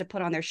kids to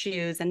put on their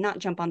shoes and not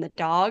jump on the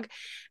dog.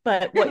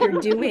 But what you're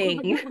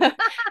doing,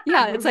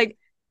 yeah, it's like,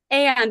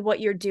 and what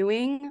you're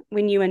doing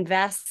when you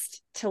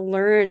invest to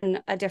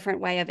learn a different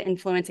way of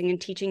influencing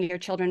and teaching your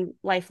children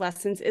life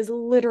lessons is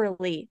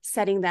literally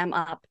setting them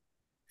up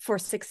for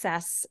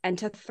success and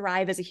to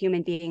thrive as a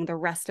human being the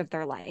rest of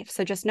their life.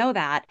 So just know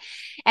that.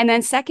 And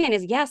then second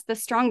is, yes, the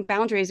strong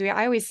boundaries.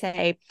 I always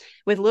say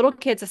with little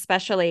kids,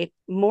 especially,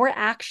 more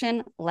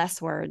action, less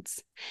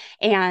words.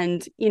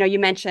 And, you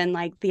mentioned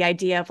like the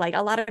idea of like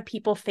a lot of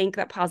people think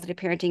that positive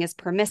parenting is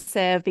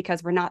permissive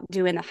because we're not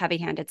doing the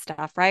heavy-handed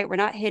stuff, right? We're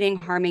not hitting,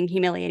 harming,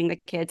 humiliating the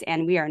kids,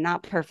 and we are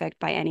not perfect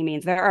by any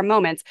means. There are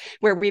moments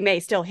where we may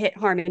still hit,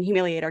 harm, and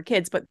humiliate our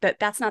kids, but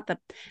that's not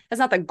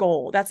the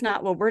goal. That's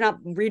not what we're not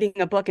reading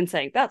a book and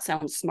saying, that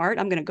sounds smart,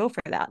 I'm going to go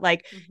for that.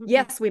 Like,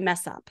 yes, we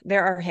mess up.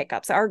 There are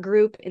hiccups. Our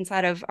group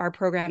inside of our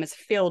program is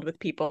filled with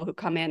people who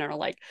come in and are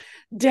like,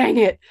 dang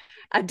it,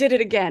 I did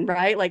it again,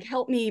 right? Like,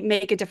 help me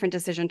make a different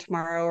decision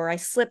tomorrow, or I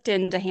slipped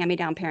into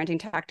hand-me-down parenting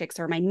tactics,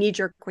 or my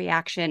knee-jerk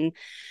reaction.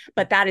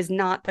 But that is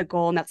not the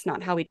goal, and that's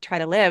not how we try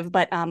to live.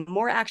 But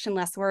more action,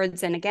 less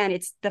words. And again,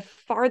 it's the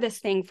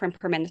farthest thing from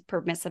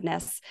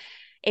permissiveness.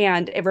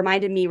 And it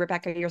reminded me,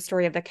 Rebecca, your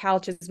story of the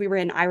couches. We were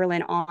in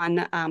Ireland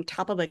on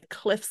top of the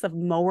cliffs of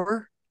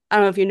Moher. I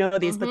don't know if you know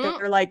these, but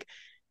they're like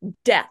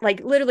death,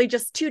 like literally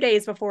just 2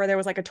 days before there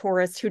was like a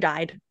tourist who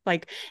died.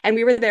 Like, and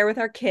we were there with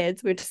our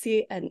kids. We went to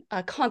see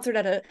a concert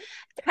at a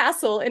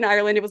castle in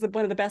Ireland. It was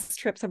one of the best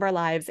trips of our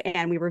lives.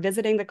 And we were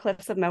visiting the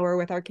cliffs of Moher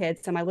with our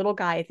kids. So my little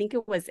guy, I think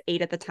it was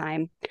 8 at the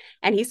time,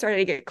 and he started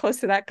to get close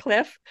to that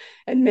cliff.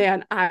 And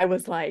man,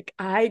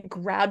 I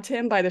grabbed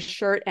him by the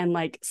shirt and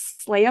like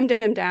slammed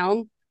him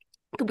down.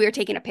 We were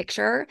taking a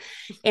picture,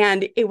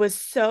 and it was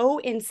so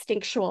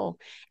instinctual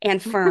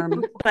and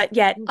firm, but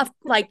yet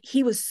like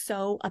he was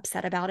so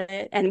upset about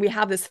it. And we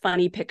have this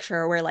funny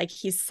picture where like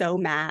he's so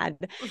mad,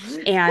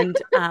 and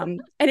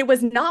it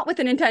was not with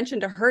an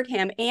intention to hurt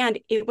him, and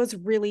it was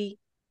really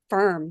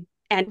firm,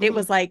 and it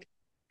was like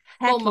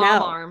Full Heck mom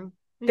no. arm.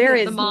 There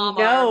The is mom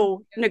arm.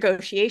 no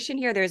negotiation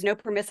here. There's no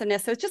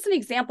permissiveness. So it's just an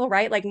example,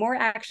 right? Like more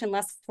action,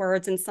 less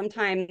words. And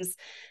sometimes,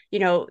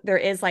 there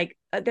is like,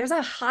 there's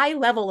a high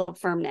level of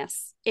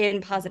firmness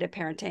in positive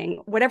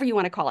parenting, whatever you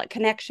want to call it,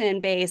 connection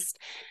based,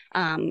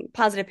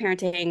 positive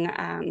parenting.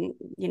 I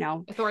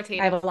have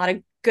Authoritative. a lot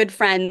of good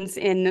friends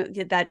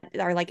that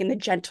are like in the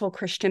gentle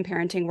Christian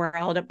parenting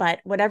world,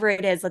 but whatever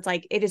it is, it's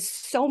like, it is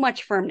so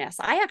much firmness.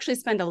 I actually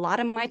spend a lot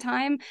of my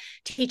time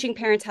teaching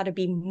parents how to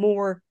be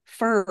more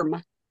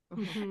firm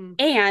Mhm.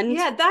 and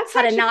Yeah, that's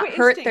how to actually not quite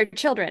hurt their interesting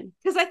children.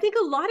 because I think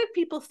a lot of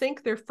people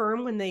think they're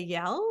firm when they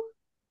yell,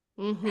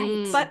 Right.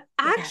 Mm-hmm. but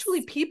actually,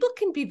 Yes. people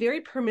can be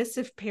very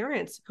permissive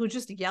parents who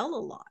just yell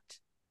a lot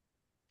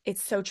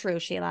It's so true,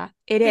 Sheila.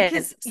 It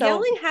because is. So,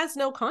 yelling has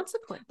no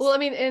consequence. Well, I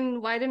mean,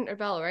 in Why Didn't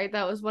Rebel, right?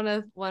 That was one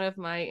of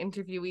my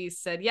interviewees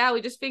said, yeah, we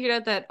just figured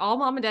out that all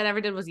mom and dad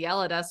ever did was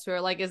yell at us. We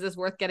were like, is this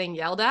worth getting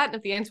yelled at? And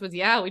if the answer was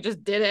yeah, we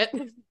just did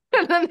it.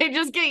 And then they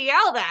just get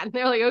yelled at. And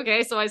they're like,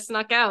 okay, so I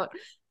snuck out.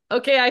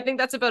 Okay, I think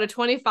that's about a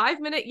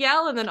 25-minute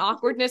yell and then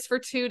awkwardness for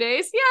 2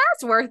 days. Yeah,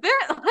 it's worth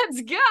it.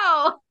 Let's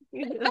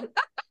go.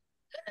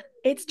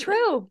 it's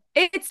true.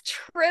 It's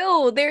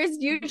true. There's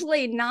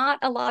usually not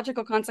a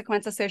logical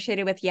consequence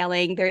associated with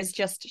yelling. There's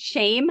just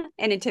shame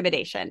and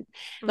intimidation.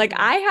 Like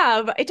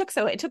Mhm.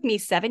 it took me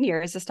 7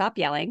 years to stop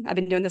yelling. I've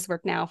been doing this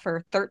work now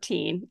for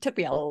 13. It took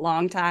me a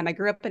long time. I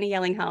grew up in a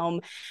yelling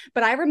home,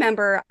 but I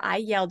remember I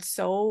yelled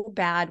so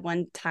bad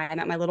one time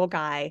at my little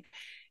guy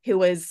who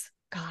was,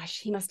 gosh,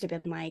 he must have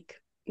been like,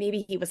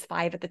 maybe he was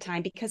 5 at the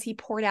time because he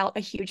poured out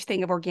a huge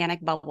thing of organic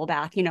bubble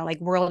bath,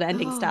 like world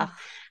ending stuff.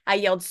 Oh. I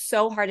yelled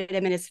so hard at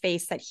him in his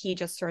face that he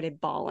just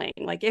started bawling.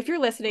 Like, if you're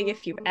listening,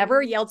 if you've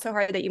ever Mhm. yelled so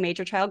hard that you made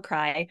your child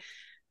cry,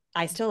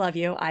 I still love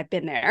you. I've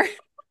been there.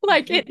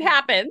 Like, it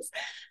happens.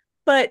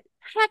 But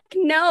heck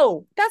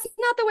no, that's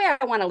not the way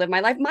I want to live my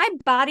life. My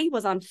body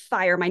was on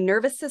fire. My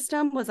nervous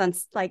system was on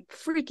like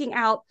freaking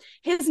out.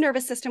 His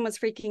nervous system was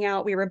freaking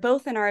out. We were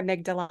both in our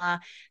amygdala.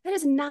 That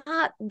is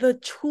not the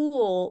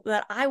tool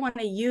that I want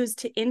to use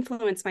to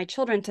influence my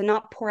children to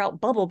not pour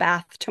out bubble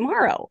bath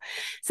tomorrow.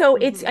 So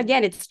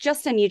Mhm. it's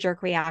just a knee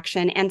jerk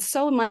reaction. And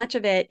so much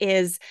of it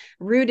is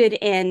rooted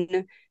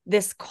in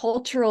this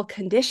cultural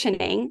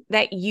conditioning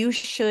that you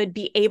should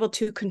be able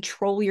to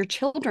control your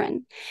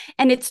children,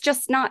 and it's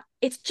just not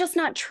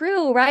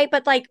true, right?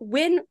 But like,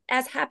 when,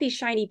 as happy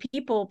shiny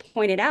people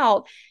pointed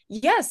out,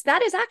 yes,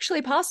 that is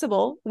actually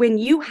possible when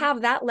you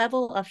have that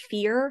level of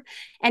fear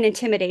and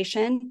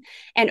intimidation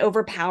and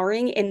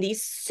overpowering in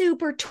these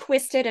super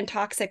twisted and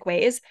toxic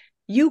ways.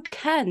 You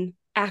can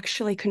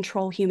actually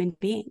control human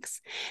beings.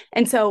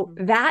 And so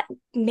Mhm. that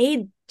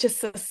made just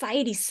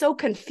society so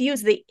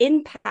confused, the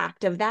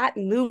impact of that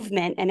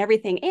movement and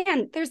everything.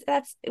 And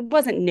it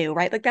wasn't new,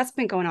 right? Like, that's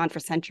been going on for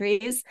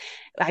centuries.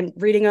 I'm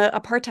reading a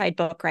apartheid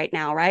book right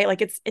now, right?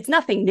 Like, it's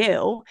nothing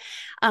new.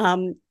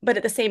 But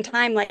at the same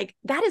time, like,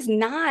 that is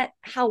not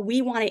how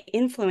we want to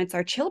influence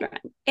our children.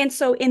 And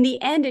so in the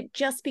end, it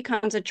just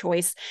becomes a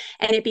choice,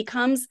 and it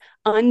becomes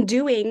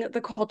undoing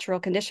the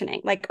cultural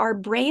conditioning. Like, our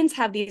brains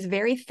have these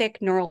very thick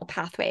neural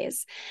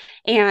pathways.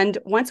 And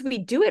once we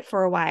do it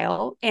for a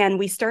while and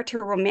we start to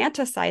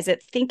romanticize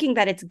it, thinking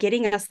that it's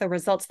getting us the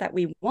results that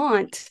we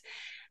want,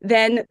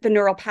 then the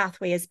neural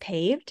pathway is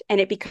paved and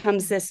it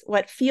becomes this,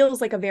 what feels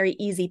like a very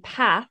easy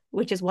path,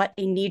 which is what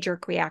a knee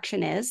jerk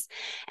reaction is.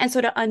 And so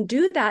to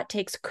undo that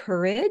takes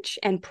courage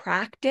and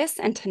practice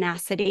and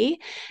tenacity,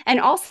 and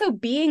also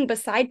being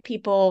beside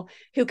people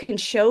who can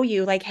show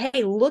you, like,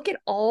 hey, look at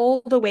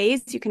all the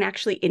ways you can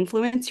actually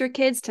influence your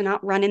kids to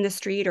not run in the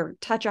street or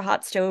touch a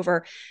hot stove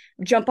or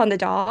jump on the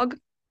dog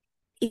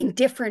in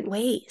different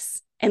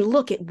ways. And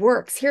look, it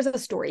works. Here's a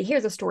story.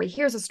 Here's a story.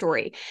 Here's a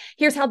story.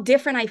 Here's how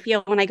different I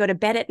feel when I go to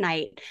bed at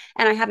night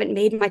and I haven't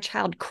made my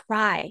child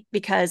cry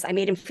because I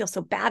made him feel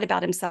so bad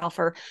about himself,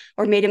 or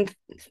made him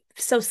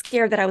so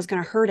scared that I was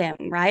going to hurt him,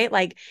 right?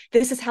 Like,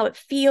 this is how it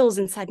feels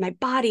inside my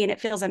body and it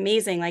feels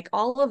amazing. Like,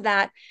 all of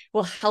that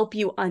will help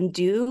you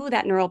undo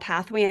that neural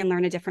pathway and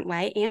learn a different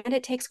way. And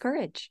it takes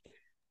courage.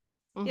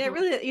 Yeah, Mm-hmm.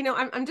 really,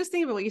 I'm just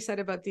thinking about what you said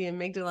about the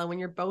amygdala when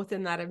you're both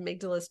in that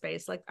amygdala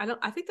space. Like,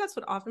 I think that's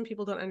what often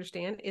people don't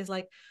understand is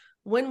like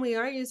when we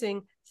are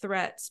using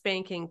threats,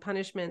 spanking,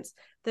 punishments,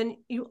 then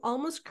you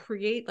almost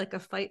create like a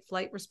fight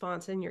flight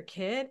response in your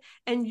kid,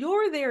 and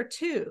you're there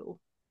too,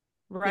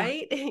 Yeah.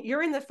 right?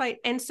 You're in the fight.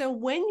 And so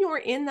when you're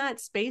in that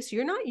space,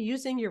 you're not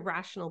using your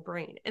rational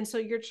brain. And so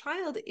your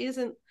child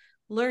isn't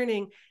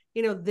learning,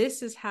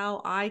 this is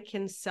how I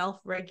can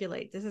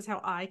self-regulate. This is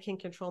how I can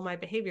control my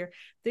behavior.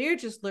 They're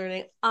just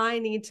learning, I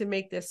need to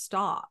make this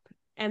stop.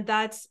 And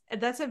that's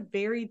a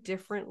very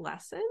different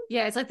lesson.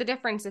 Yeah, it's like the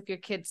difference if your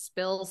kid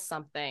spills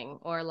something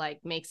or like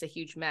makes a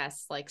huge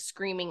mess, like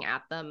screaming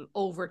at them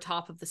over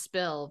top of the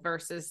spill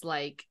versus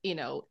like,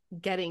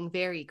 getting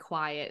very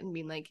quiet and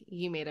being like,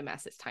 you made a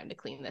mess, it's time to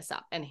clean this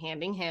up, and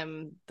handing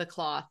him the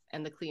cloth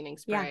and the cleaning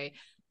Yeah. spray.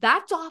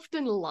 That's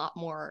often a lot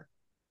more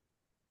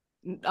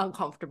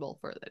uncomfortable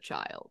for the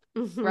child,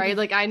 right?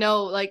 Like, I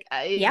know, like,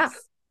 Yeah.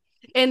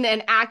 and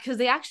act, because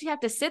they actually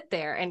have to sit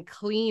there and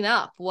clean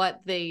up what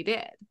they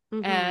did.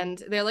 And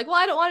they're like, well,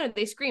 I don't want it.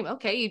 They scream.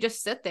 Okay, you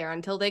just sit there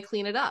until they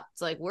clean it up.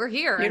 It's like, we're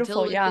here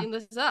Beautiful, until we clean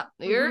this up.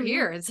 You're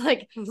here. It's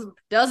like,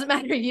 doesn't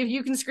matter.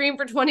 You can scream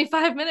for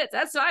 25 minutes.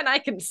 That's fine. I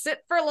can sit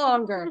for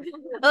longer.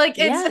 Like,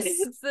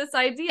 it's this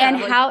idea. And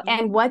like,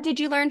 and what did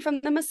you learn from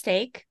the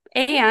mistake?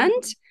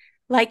 And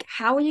like,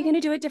 how are you going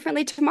to do it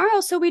differently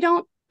tomorrow so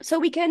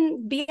we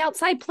can be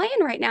outside playing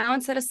right now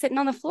instead of sitting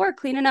on the floor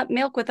cleaning up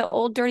milk with an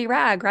old dirty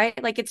rag,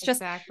 right? Like, it's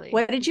just,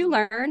 what did you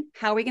learn?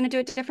 How are we going to do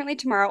it differently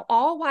tomorrow?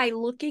 All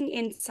while looking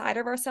inside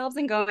of ourselves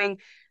and going,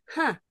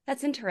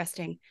 that's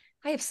interesting.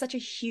 I have such a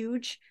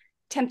huge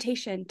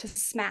temptation to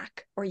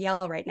smack or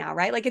yell right now,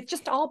 right? Like, it's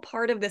just all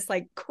part of this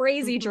like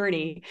crazy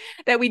journey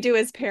that we do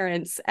as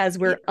parents as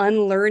we're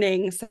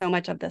unlearning so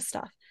much of this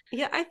stuff.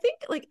 Yeah, I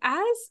think like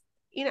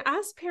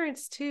as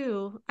parents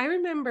too, I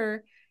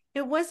remember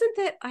it wasn't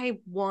that I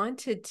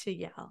wanted to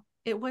yell.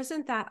 It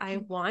wasn't that I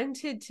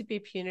wanted to be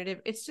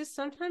punitive. It's just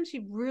sometimes you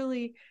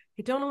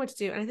don't know what to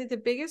do. And I think the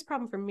biggest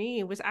problem for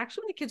me was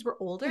actually when the kids were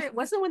older. It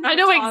wasn't when they I were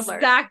know toddlers.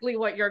 Exactly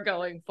what you're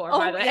going for,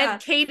 by the way.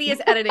 And Katie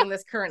is editing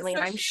this currently,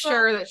 and I'm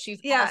sure that she's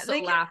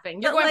also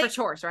laughing. You're going for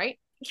chores, right?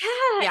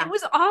 Yeah, it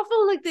was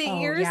awful. Like the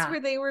years yeah.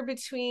 where they were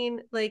between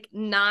like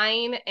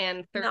 9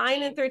 and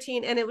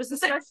 13. And it was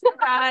especially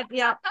bad.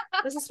 Yeah,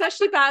 it was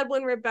especially bad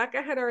when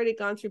Rebecca had already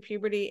gone through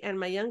puberty and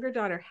my younger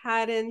daughter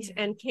hadn't. Yeah.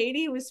 And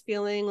Katie was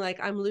feeling like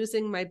I'm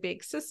losing my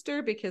big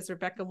sister because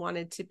Rebecca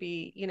wanted to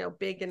be,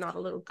 big and not a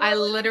little girl. I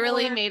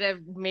literally made a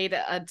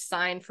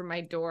sign for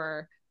my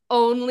door.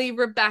 Only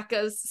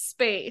Rebecca's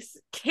space.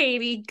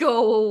 Katie,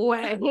 go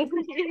away.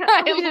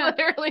 I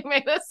literally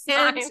made a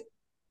sign.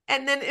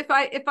 And then if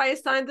I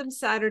assigned them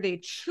Saturday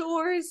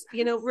chores,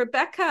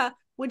 Rebecca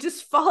would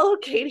just follow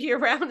Katie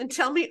around and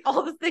tell me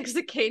all the things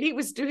that Katie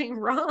was doing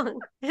wrong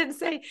and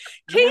say,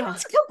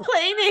 Katie's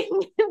complaining.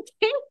 And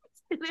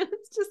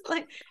it's just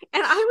like,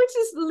 and I would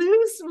just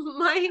lose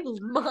my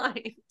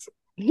mind.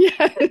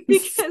 Yes.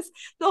 Because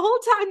the whole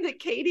time that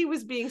Katie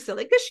was being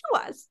silly, because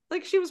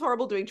she was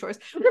horrible doing chores,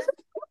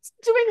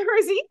 doing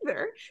hers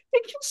either,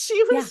 because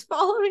she was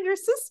following her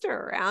sister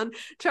around,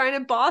 trying to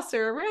boss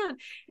her around.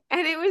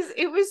 And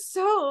it was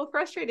so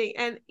frustrating.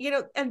 And,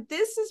 and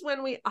this is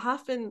when we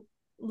often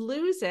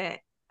lose it.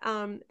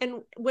 And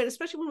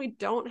especially when we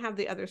don't have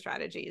the other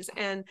strategies.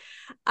 And,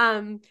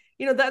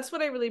 that's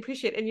what I really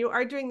appreciate. And you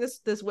are doing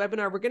this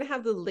webinar. We're going to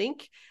have the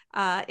link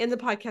in the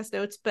podcast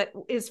notes, but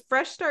is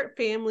Fresh Start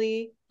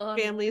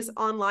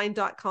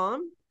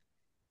familiesonline.com.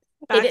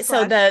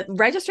 So the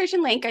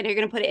registration link, I know you're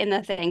going to put it in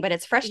the thing, but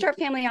it's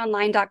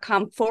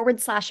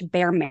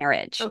freshstartfamilyonline.com/bear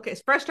marriage. Okay.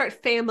 It's Fresh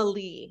Start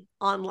Family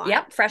Online.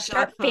 Yep.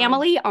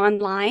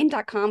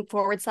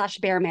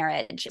 freshstartfamilyonline.com/bear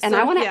marriage. And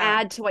I want to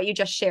add to what you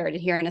just shared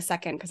here in a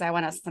second, because I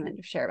want us to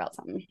share about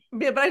something.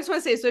 Yeah, but I just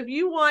want to say, so if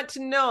you want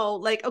to know,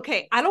 like,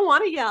 okay, I don't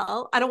want to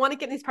yell, I don't want to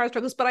get in these power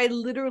struggles, but I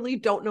literally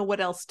don't know what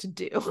else to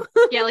do.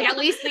 Yeah. Like, at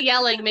least the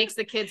yelling makes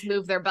the kids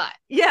move their butt.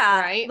 Yeah.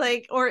 Right.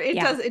 Like, or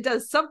it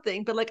does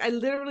something, but like, I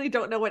literally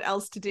don't know what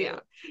else to do.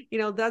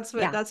 That's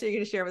what you're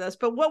going to share with us.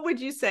 But what would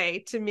you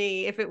say to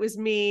me if it was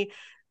me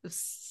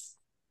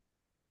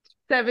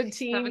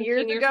 17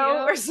 years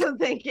ago or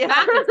something?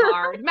 Yeah.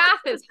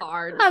 Math is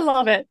hard. I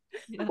love it.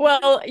 Yeah.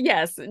 Well,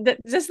 yes,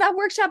 that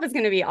workshop is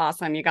going to be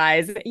awesome, you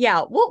guys.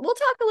 Yeah, we'll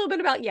talk a little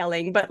bit about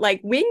yelling, but like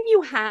when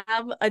you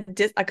have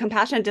a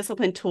compassion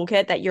discipline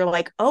toolkit that you're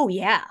like, oh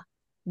yeah,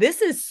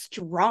 this is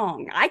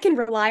strong. I can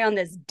rely on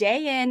this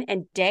day in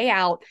and day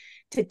out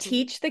to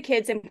teach the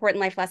kids important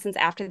life lessons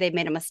after they've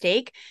made a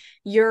mistake.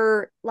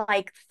 Your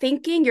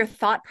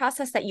thought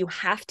process that you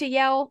have to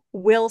yell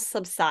will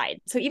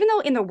subside. So even though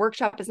in the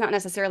workshop, it's not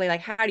necessarily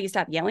like, how do you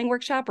stop yelling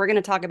workshop? We're going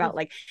to talk about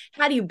like,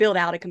 how do you build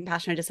out a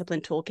compassionate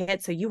discipline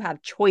toolkit so you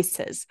have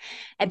choices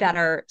that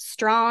are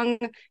strong,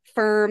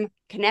 firm,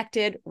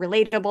 connected,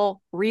 relatable,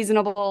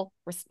 reasonable,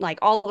 like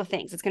all the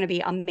things. It's going to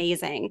be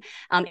amazing.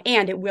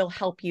 And it will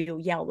help you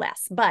yell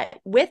less. But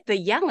with the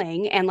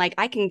yelling, and like,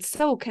 I can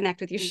so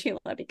connect with you,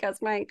 Sheila,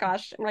 because my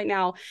gosh, right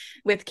now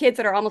with kids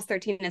that are almost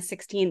 13 and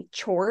 16,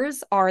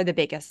 chores are the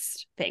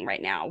biggest thing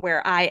right now,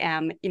 where I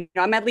am,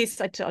 I'm at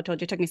least, I told you,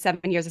 it took me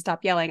 7 years to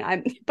stop yelling.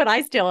 But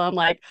I still am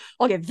like,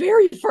 I'll get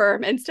very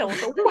firm and still,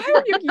 why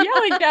are you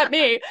yelling at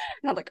me?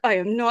 And I'm like, I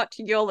am not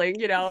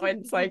yelling,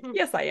 and it's like,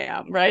 yes, I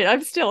am, right?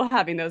 I'm still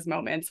having those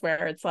moments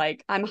where it's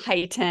like, I'm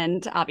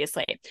heightened, obviously.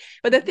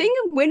 But the thing,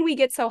 when we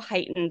get so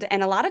heightened,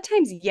 and a lot of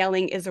times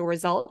yelling is a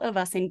result of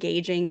us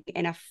engaging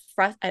in a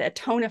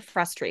tone of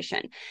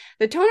frustration.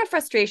 The tone of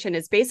frustration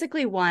is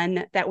basically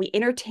one that we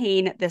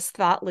entertain this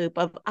thought loop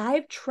of,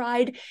 I've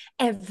tried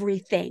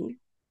everything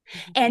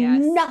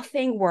and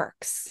nothing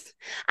works.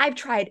 I've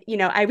tried,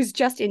 I was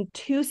just in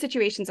 2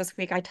 situations this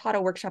week. I taught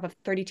a workshop of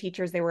 30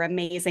 teachers. They were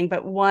amazing,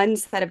 but one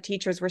set of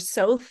teachers were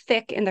so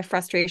thick in the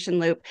frustration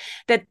loop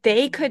that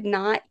they could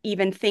not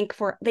even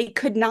they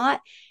could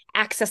not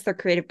access their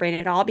creative brain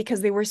at all,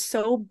 because they were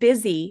so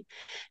busy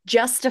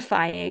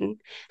justifying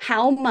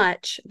how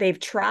much they've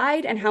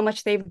tried and how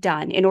much they've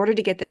done in order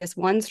to get this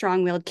one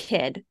strong-willed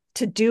kid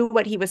to do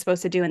what he was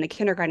supposed to do in the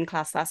kindergarten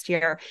class last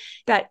year,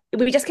 that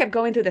we just kept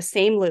going through the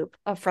same loop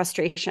of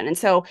frustration. And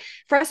so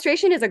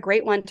frustration is a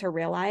great one to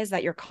realize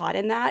that you're caught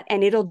in that,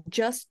 and it'll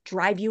just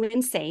drive you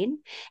insane,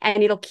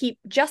 and it'll keep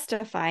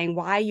justifying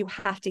why you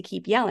have to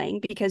keep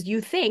yelling because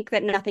you think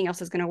that nothing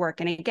else is going to work.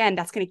 And again,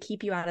 that's going to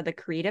keep you out of the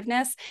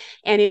creativeness.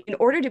 And in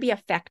order to be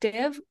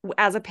effective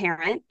as a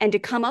parent and to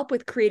come up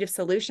with creative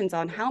solutions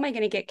on how am I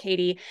going to get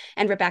Katie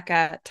and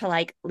Rebecca to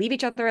like leave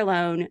each other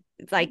alone,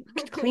 like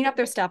clean up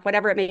their stuff,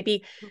 whatever it may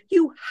be,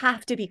 you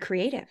have to be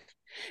creative.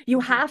 You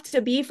have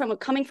to be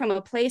coming from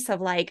a place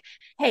of like,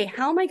 hey,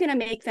 how am I going to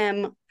make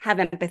them have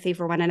empathy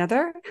for one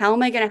another? How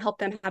am I going to help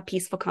them have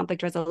peaceful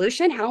conflict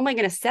resolution? How am I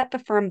going to set the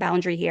firm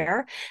boundary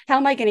here? How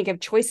am I going to give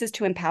choices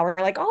to empower?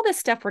 Like all this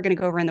stuff we're going to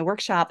go over in the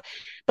workshop.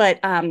 But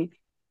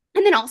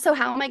and then also,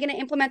 how am I going to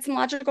implement some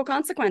logical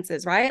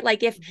consequences, right?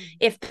 Like if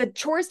the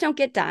chores don't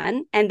get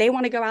done and they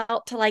want to go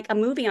out to like a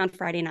movie on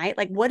Friday night,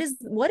 like what is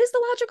the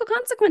logical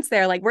consequence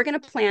there? Like we're going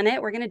to plan it,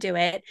 we're going to do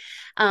it.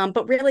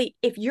 But really,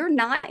 if you're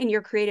not in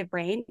your creative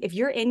brain, if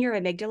you're in your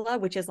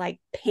amygdala, which is like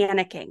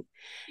panicking,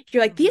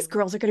 you're like, these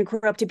girls are going to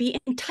grow up to be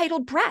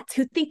entitled brats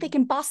who think they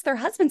can boss their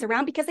husbands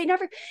around because they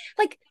never,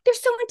 like, they're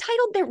so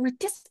entitled. They're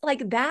just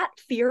like that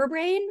fear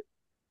brain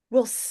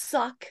will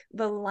suck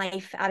the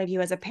life out of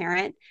you as a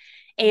parent.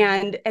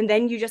 And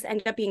then you just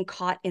end up being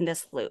caught in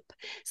this loop.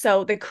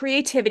 So the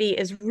creativity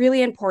is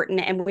really important.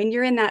 And when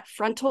you're in that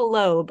frontal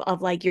lobe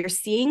of like, you're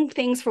seeing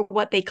things for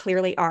what they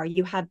clearly are,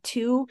 you have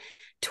two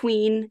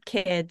tween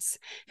kids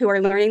who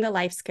are learning the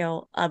life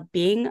skill of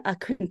being a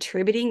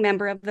contributing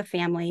member of the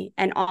family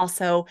and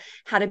also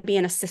how to be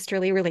in a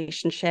sisterly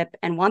relationship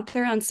and want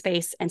their own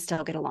space and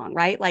still get along,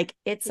 right? Like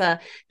it's a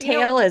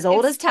tale as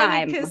old as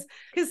time.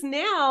 Because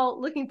now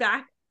looking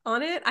back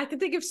on it, I can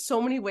think of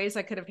so many ways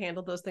I could have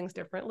handled those things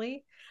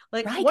differently.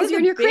 Like, right, because you're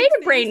in your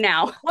creative brain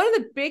now. One of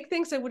the big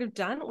things I would have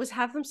done was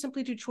have them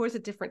simply do chores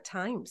at different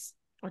times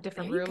or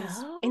different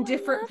rooms in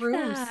different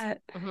rooms.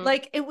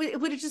 Like it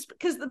would have just,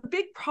 because the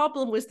big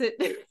problem was that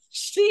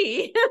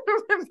she,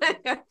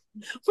 Rebecca,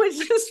 would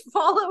just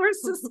follow her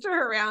sister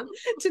around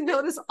to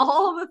notice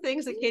all the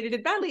things that Katie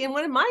did badly. And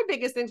one of my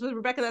biggest things was,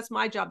 Rebecca, that's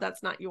my job,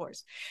 that's not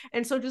yours.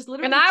 And so just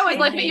literally, and I was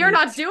like, but you're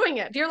not doing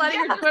it, you're letting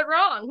her do it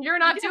wrong, you're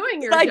not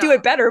doing your I job. Do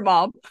it better,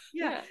 Mom.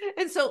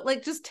 And so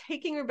like just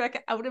taking Rebecca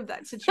out of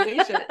that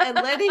situation and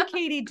letting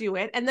Katie do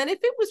it, and then if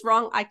it was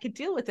wrong I could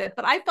deal with it,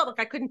 but I felt like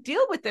I couldn't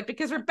deal with it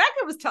because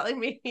Rebecca was telling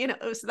me,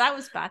 so that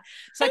was bad.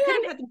 So I could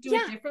have had them do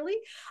it differently.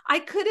 I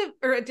could have,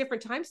 or at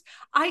different times,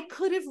 I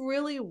could have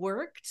really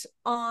worked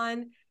on,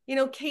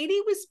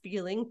 Katie was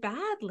feeling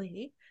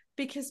badly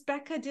because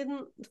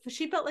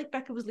she felt like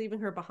Becca was leaving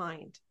her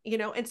behind,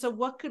 and so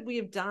what could we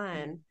have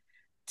done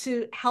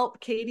to help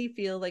Katie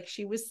feel like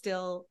she was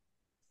still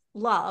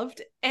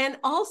loved? And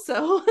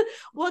also,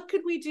 what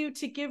could we do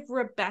to give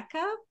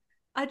Rebecca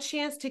a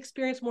chance to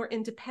experience more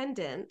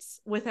independence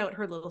without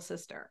her little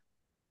sister?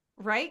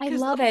 Right? I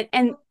love it.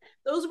 And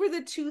those were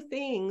the two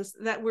things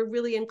that were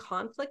really in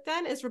conflict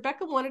then, is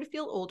Rebecca wanted to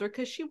feel older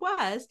because she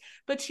was,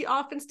 but she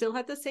often still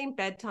had the same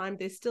bedtime.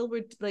 They still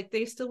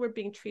were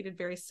being treated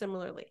very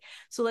similarly.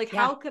 So like,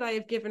 how could I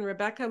have given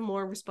Rebecca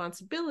more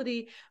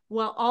responsibility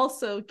while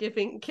also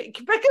giving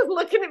Rebecca's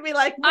looking at me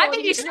like, I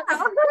think you should.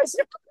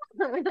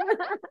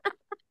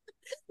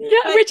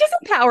 Which is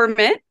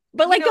empowerment.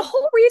 But like the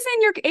whole reason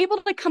you're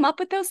able to come up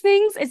with those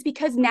things is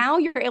because now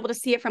you're able to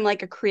see it from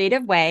like a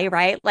creative way,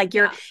 right? Like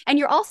you're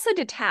also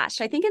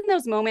detached. I think in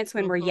those moments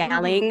when we're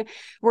yelling,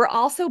 we're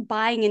also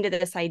buying into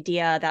this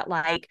idea that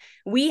like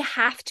we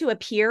have to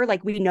appear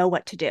like we know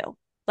what to do.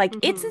 Like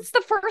it's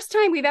the first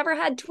time we've ever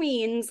had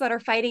tweens that are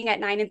fighting at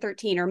 9 and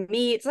 13, or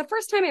me. It's the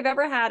first time I've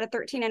ever had a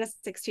 13 and a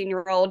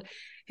 16-year-old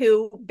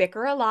who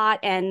bicker a lot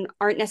and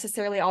aren't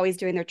necessarily always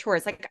doing their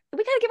chores. Like we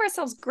got to give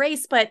ourselves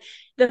grace, but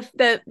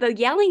the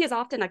yelling is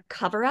often a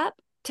cover up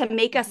to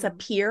make us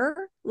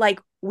appear like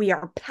we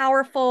are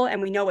powerful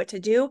and we know what to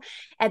do.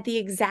 At the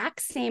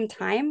exact same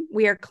time,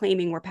 we are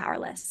claiming we're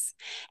powerless.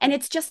 And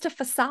it's just a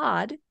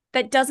facade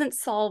that doesn't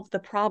solve the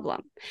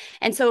problem.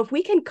 And so if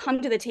we can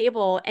come to the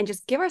table and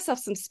just give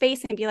ourselves some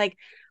space and be like,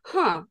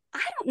 I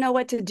don't know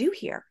what to do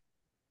here.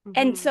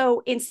 And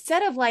so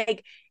instead of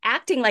like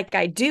acting like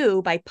I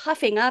do by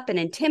puffing up and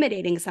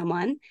intimidating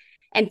someone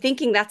and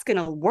thinking that's going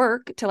to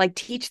work to like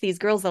teach these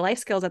girls the life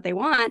skills that they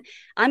want,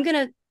 I'm going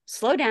to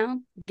slow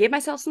down, give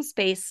myself some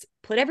space,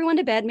 put everyone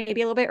to bed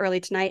maybe a little bit early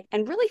tonight,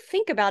 and really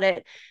think about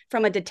it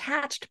from a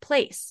detached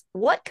place.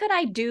 What could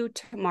I do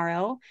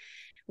tomorrow?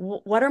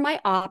 What are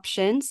my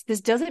options? This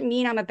doesn't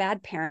mean I'm a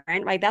bad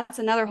parent, right? That's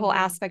another whole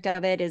aspect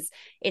of it, is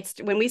it's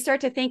when we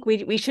start to think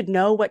we should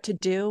know what to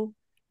do.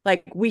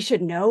 Like we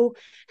should know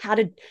how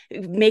to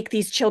make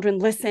these children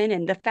listen.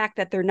 And the fact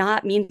that they're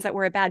not means that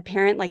we're a bad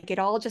parent. Like it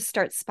all just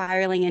starts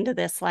spiraling into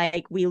this,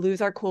 like we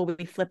lose our cool,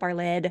 we flip our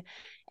lid,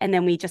 and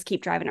then we just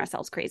keep driving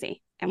ourselves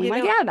crazy. And we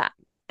want to get out of that.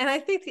 And I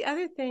think the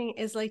other thing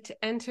is like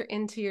to enter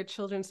into your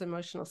children's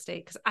emotional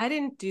state. Because I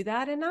didn't do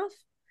that enough.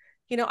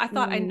 I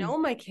thought I know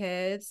my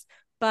kids.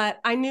 but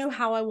I knew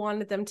how I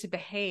wanted them to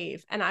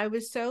behave. And I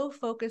was so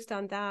focused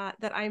on that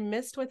I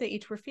missed what they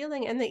each were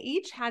feeling. And they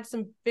each had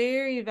some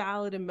very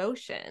valid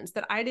emotions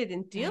that I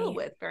didn't deal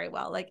with very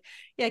well. Like,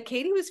 yeah,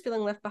 Katie was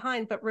feeling left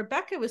behind, but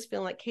Rebecca was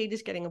feeling like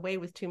Katie's getting away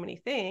with too many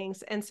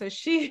things. And so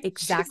she's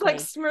like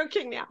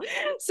smirking now.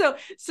 So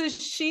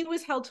she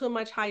was held to a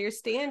much higher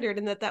standard,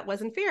 and that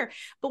wasn't fair.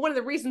 But one of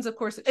the reasons, of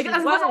course, I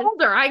was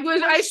older.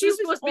 She was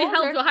supposed to be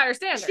held to a higher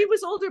standard. She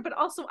was older, but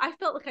also I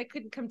felt like I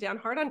couldn't come down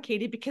hard on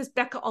Katie because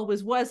Becca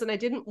always was, and I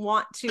didn't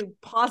want to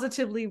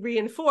positively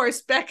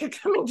reinforce Becca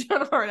coming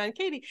down hard on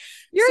Katie.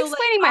 You're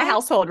explaining my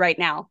household right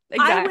now.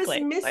 Exactly.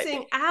 I was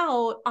missing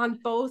out on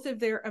both of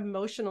their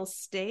emotional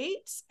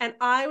states, and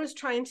I was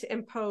trying to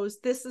impose,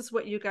 this is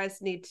what you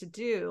guys need to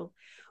do.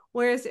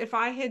 Whereas if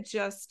I had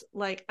just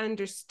like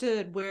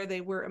understood where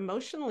they were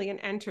emotionally and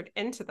entered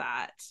into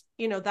that,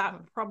 that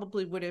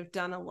probably would have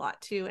done a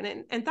lot too.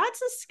 And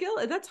that's a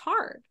skill. That's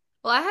hard.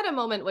 Well, I had a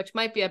moment, which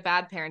might be a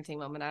bad parenting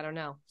moment, I don't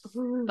know,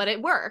 but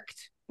it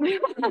worked.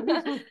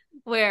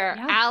 Where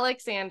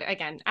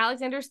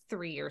Alexander's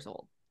 3 years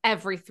old.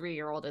 Every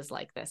 3-year-old is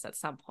like this at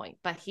some point,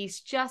 but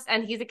he's a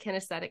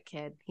kinesthetic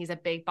kid. He's a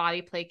big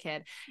body play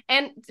kid.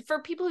 And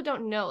for people who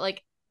don't know,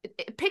 like,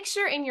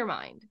 picture in your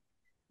mind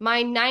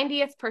my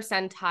 90th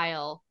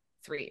percentile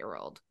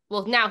 3-year-old.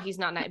 Well, now he's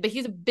not 90, but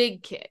he's a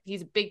big kid.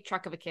 He's a big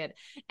truck of a kid.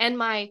 And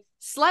my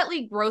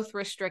slightly growth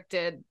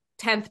restricted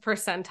 10th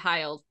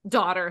percentile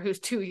daughter, who's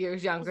 2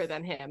 years younger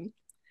than him.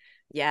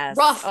 Yes.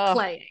 Rough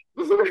playing.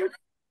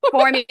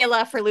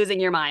 Formula for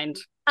losing your mind.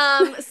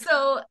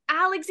 So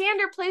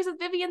Alexander plays with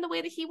Vivian the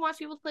way that he wants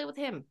people to play with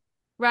him,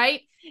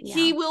 right? Yeah,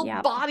 he will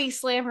body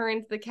slam her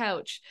into the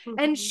couch,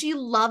 and she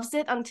loves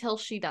it until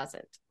she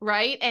doesn't,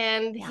 right?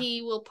 And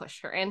he will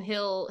push her, and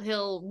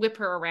he'll whip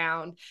her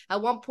around.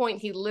 At one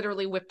point, he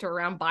literally whipped her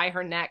around by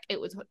her neck.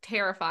 It was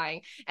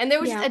terrifying. And there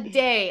was a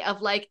day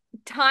of like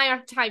time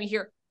after time, you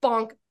hear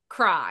bonk,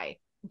 cry,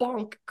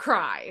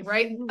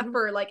 right?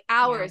 For like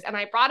hours. And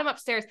I brought him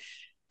upstairs.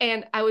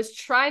 And I was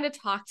trying to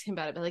talk to him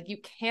about it, but like, you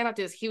cannot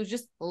do this. He was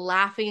just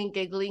laughing and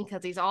giggling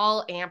because he's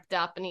all amped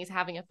up and he's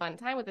having a fun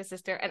time with his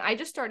sister. And I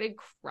just started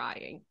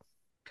crying.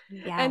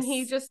 Yes. And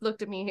he just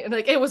looked at me and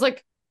like, it was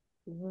like,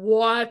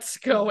 what's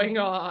going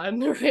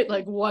on? Right?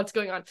 Like, what's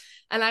going on?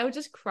 And I was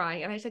just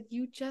crying. And I said,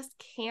 you just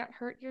can't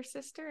hurt your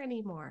sister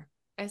anymore.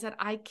 I said,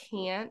 I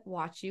can't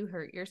watch you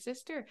hurt your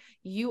sister.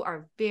 You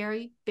are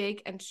very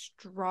big and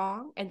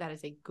strong, and that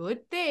is a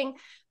good thing,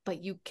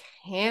 but you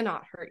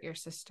cannot hurt your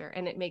sister.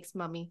 And it makes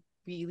mommy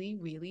really,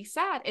 really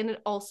sad. And it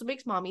also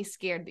makes mommy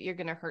scared that you're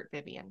going to hurt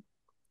Vivian.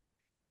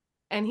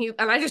 And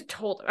I just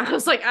told him, I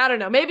was like, I don't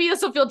know, maybe he'll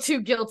still feel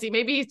too guilty.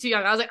 Maybe he's too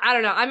young. I was like, I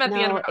don't know. I'm at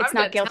the end of it. It's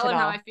not guilt at all.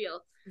 How I feel.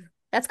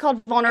 That's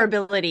called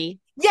vulnerability.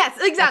 Yes,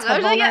 exactly. That's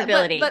called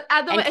vulnerability. But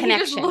at the moment, he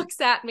just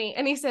looks at me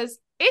and he says,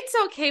 it's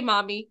okay,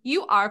 mommy.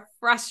 You are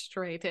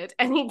frustrated.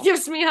 And he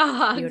gives me a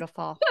hug.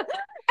 Beautiful. And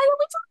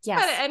we talked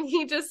about it. And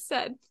he just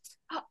said,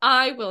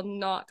 I will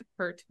not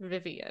hurt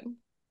Vivian.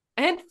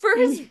 And for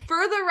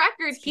the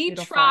record, he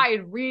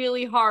tried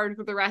really hard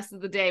for the rest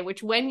of the day,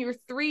 which when you're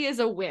 3 is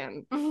a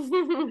win.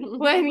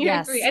 When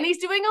you're 3. And he's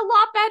doing a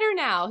lot better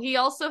now. He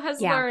also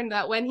has learned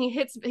that when he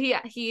hits,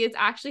 he has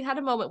actually had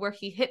a moment where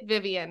he hit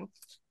Vivian,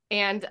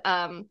 and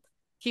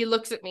he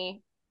looks at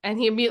me and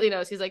he immediately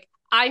knows. He's like,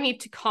 I need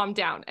to calm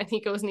down. And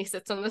he goes and he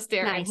sits on the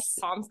stair and he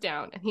calms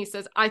down. And he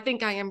says, I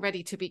think I am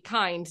ready to be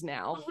kind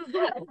now.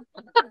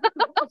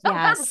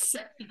 Yes.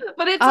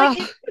 But it's like,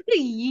 it's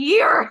a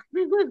year.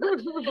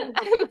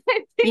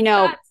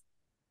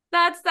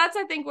 That's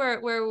I think where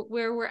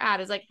we're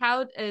at, is like,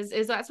 how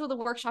is that's what the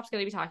workshop's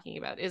going to be talking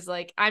about, is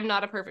like, I'm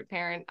not a perfect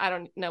parent. I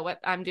don't know what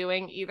I'm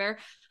doing either.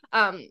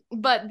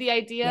 But the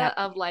idea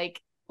of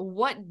like,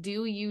 what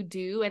do you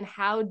do and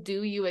how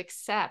do you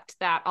accept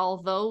that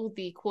although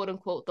the quote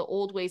unquote the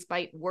old ways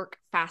might work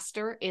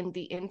faster in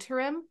the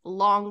interim,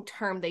 long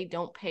term they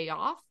don't pay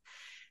off.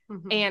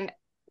 And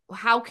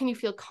how can you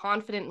feel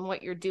confident in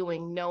what you're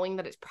doing, knowing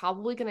that it's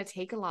probably going to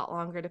take a lot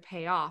longer to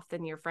pay off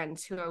than your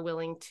friends who are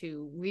willing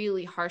to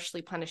really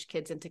harshly punish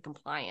kids into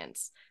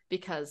compliance,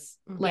 because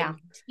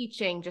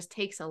teaching just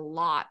takes a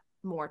lot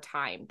more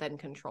time than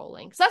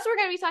controlling. So that's what we're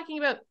going to be talking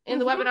about in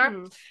the webinar,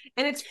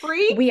 and it's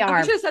free. We are.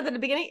 I should have said that at the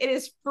beginning. It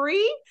is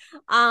free.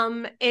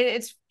 And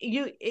it's,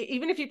 you,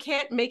 even if you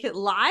can't make it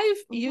live,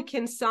 you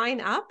can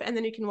sign up and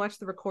then you can watch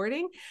the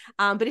recording.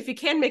 But if you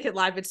can make it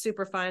live, it's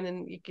super fun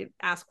and you can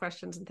ask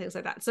questions and things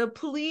like that. So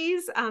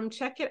please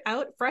check it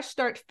out.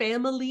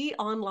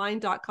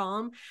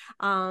 freshstartfamilyonline.com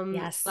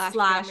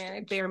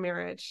 / Bear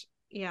Marriage.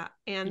 Yeah.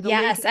 And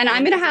and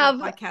I'm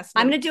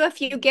going to do a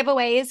few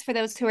giveaways for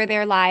those who are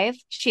there live,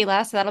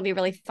 Sheila. So that'll be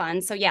really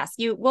fun. So yes,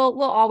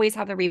 we'll always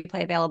have the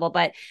replay available,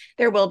 but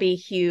there will be a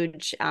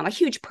huge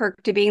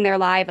perk to being there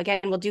live. Again,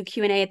 we'll do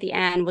Q&A at the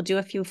end. We'll do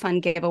a few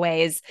fun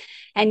giveaways.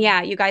 And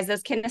yeah, you guys,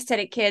 those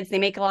kinesthetic kids, they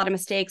make a lot of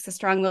mistakes. The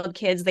strong-willed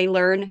kids, they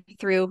learn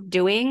through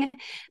doing.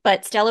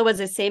 But Stella was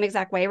the same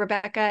exact way,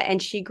 Rebecca. And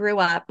she grew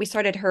up, we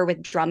started her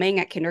with drumming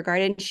at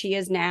kindergarten. She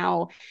is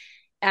now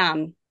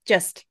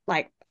just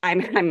like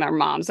I'm her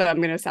mom, so I'm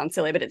going to sound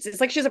silly, but it's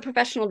like she's a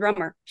professional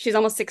drummer. She's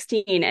almost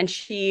 16 and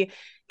she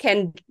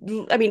can,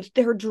 I mean,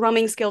 her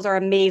drumming skills are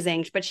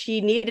amazing, but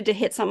she needed to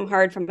hit something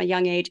hard from a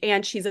young age.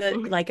 And she's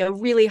like a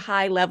really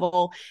high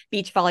level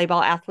beach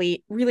volleyball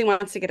athlete, really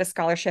wants to get a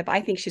scholarship.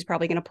 I think she's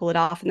probably going to pull it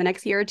off in the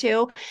next year or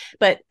two,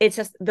 but it's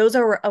just, those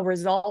are a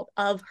result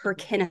of her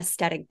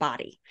kinesthetic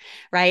body.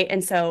 Right.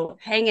 And so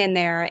hang in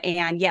there.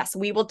 And yes,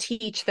 we will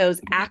teach those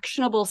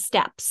actionable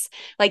steps.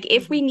 Like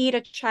if we need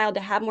a child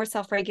to have more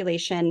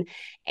self-regulation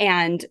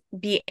and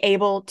be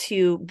able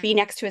to be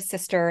next to a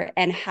sister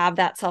and have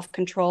that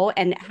self-control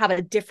and have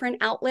a different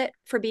outlet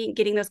for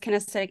getting those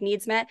kinesthetic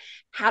needs met,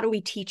 how do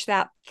we teach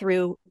that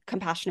through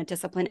compassionate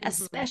discipline,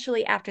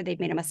 especially after they've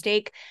made a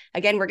mistake?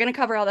 Again, we're going to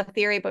cover all the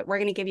theory, but we're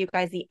going to give you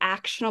guys the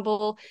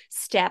actionable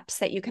steps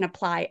that you can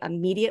apply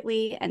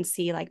immediately and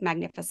see like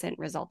magnificent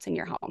results in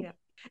your home. Yeah.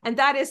 And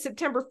that is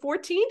September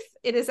 14th.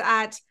 It is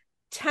at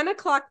 10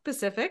 o'clock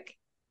Pacific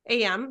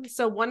a.m.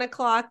 So 1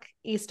 o'clock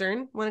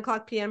Eastern, 1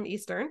 o'clock p.m.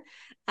 Eastern,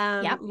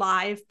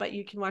 live, but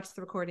you can watch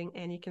the recording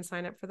and you can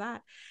sign up for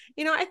that.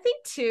 You know, I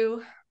think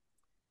too,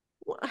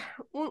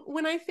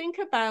 when I think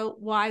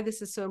about why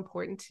this is so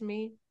important to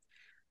me,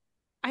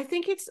 I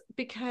think it's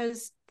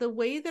because the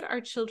way that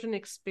our children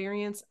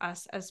experience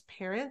us as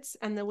parents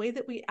and the way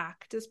that we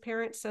act as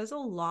parents says a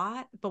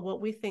lot about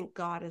what we think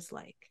God is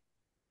like.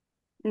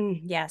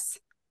 Yes.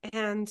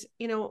 And,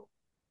 you know,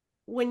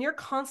 when you're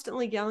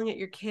constantly yelling at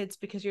your kids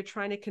because you're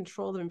trying to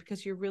control them,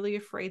 because you're really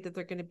afraid that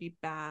they're going to be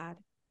bad,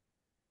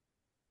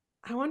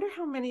 I wonder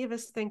how many of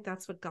us think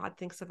that's what God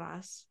thinks of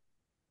us.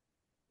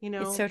 You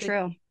know, it's so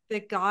true.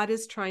 That God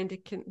is trying to,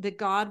 that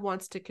God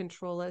wants to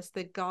control us,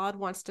 that God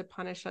wants to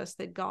punish us,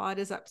 that God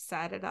is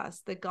upset at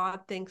us, that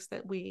God thinks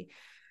that we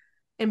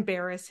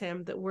embarrass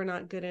him, that we're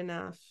not good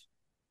enough.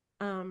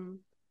 And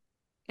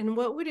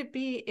what would it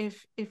be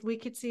if we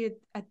could see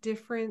a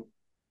different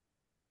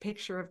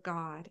picture of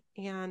God?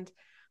 And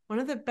one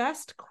of the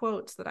best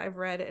quotes that I've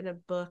read in a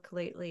book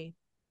lately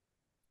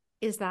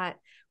is that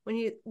when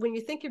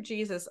you think of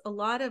Jesus, a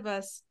lot of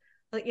us,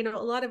 like, you know,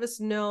 a lot of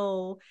us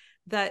know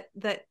that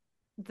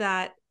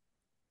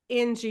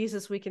in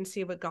Jesus we can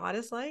see what God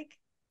is like.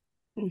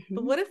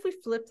 But what if we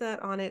flip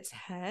that on its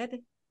head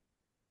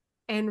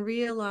and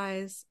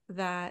realize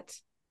that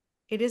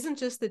it isn't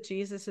just that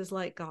Jesus is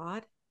like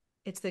God,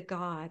 it's that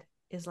God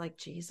is like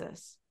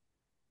Jesus.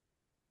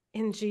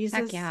 And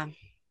Jesus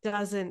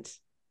doesn't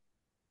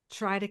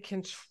try to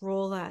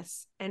control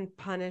us and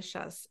punish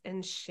us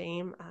and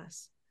shame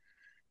us.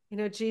 You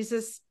know,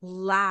 Jesus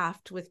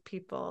laughed with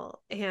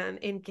people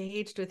and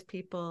engaged with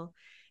people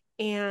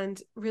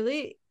and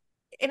really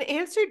and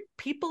answered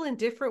people in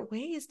different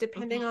ways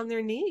depending on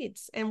their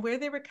needs and where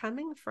they were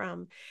coming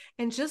from,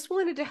 and just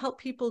wanted to help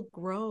people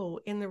grow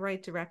in the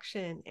right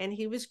direction. And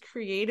he was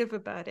creative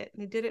about it,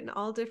 and he did it in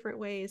all different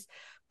ways,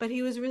 but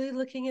he was really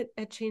looking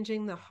at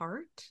changing the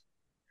heart.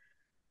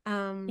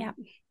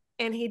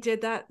 And he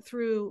did that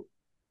through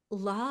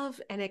love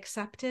and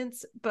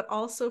acceptance, but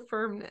also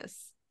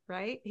firmness,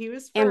 right? He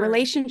was firm. And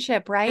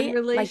relationship, right? And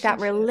relationship. Like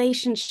that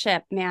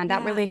relationship, man,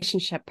 that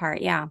relationship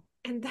part. Yeah.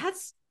 And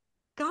that's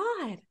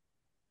God.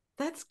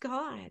 That's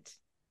God.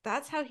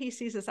 That's how he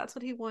sees us. That's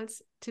what he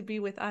wants to be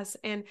with us.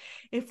 And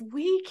if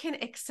we can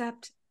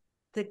accept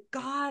that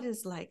God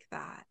is like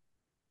that,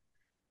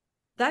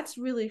 that's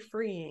really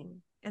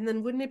freeing. And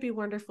then wouldn't it be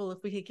wonderful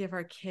if we could give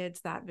our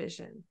kids that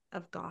vision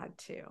of God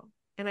too?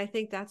 And I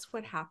think that's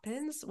what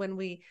happens when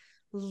we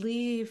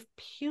leave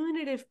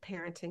punitive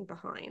parenting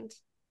behind.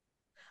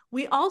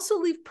 We also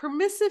leave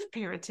permissive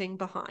parenting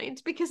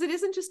behind, because it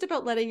isn't just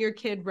about letting your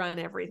kid run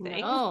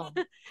everything. No.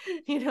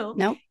 You know?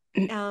 Nope.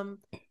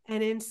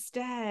 And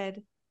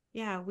instead,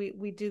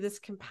 we do this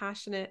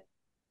compassionate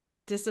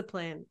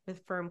discipline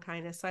with firm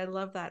kindness. So I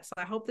love that. So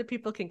I hope that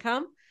people can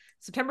come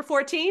September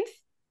 14th,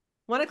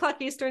 1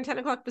 o'clock Eastern, 10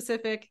 o'clock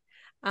Pacific,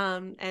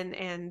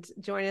 and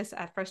join us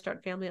at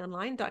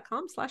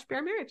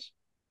freshstartfamilyonline.com/baremarriage.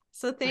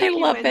 So thank you,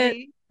 love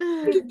Wendy.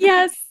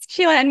 Yes,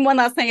 Sheila. And one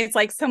last thing, it's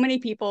like so many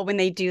people, when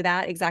they do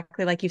that,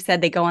 exactly like you said,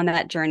 they go on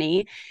that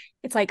journey.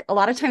 It's like a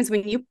lot of times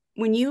when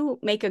you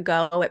make a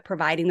go at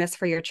providing this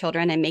for your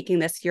children and making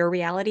this your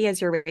reality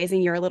as you're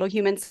raising your little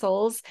human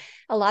souls,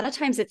 a lot of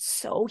times it's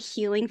so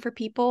healing for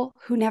people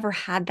who never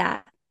had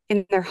that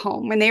in their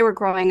home when they were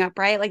growing up,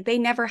 right? Like they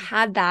never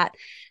had that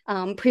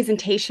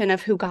presentation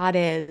of who God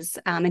is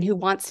and who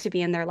wants to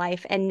be in their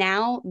life. And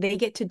now they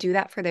get to do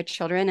that for their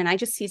children. And I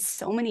just see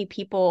so many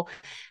people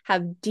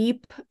have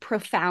deep,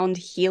 profound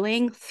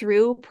healing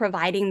through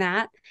providing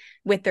that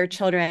with their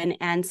children,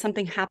 and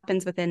something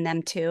happens within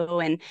them too.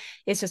 And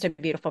it's just a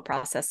beautiful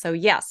process. So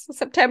yes,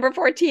 September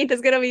 14th is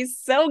going to be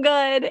so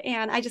good.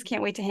 And I just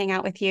can't wait to hang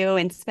out with you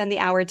and spend the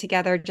hour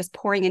together, just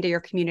pouring into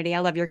your community. I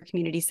love your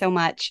community so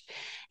much.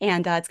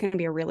 And it's going to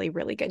be a really,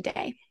 really good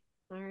day.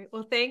 All right.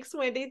 Well, thanks,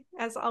 Wendy.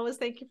 As always,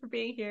 thank you for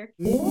being here.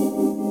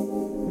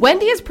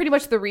 Wendy is pretty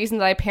much the reason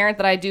that I parent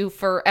that I do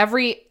for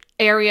every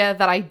area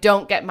that I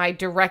don't get my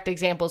direct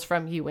examples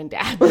from you and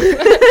Dad.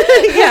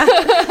 Yeah.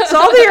 So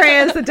all the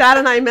areas that Dad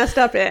and I messed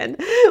up in,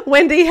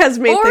 Wendy has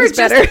made things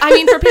better. I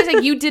mean, for Pete's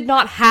sake, you did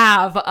not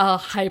have a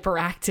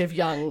hyperactive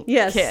young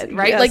kid,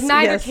 right? Yes, like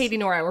neither yes. Katie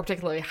nor I were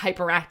particularly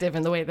hyperactive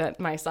in the way that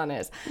my son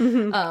is.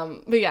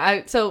 But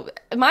yeah, so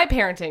my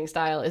parenting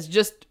style is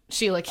just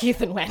Sheila,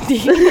 Keith, and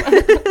Wendy.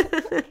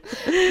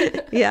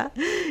 Yeah.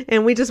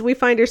 And we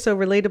find her so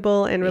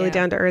relatable and really Yeah.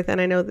 down to earth. And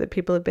I know that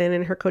people have been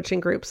in her coaching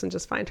groups and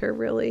just find her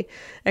really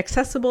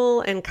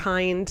accessible and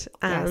kind,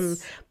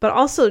 Yes. but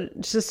also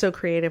just so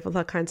creative with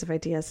all kinds of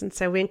ideas. And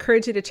so we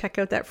encourage you to check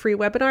out that free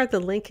webinar.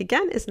 The link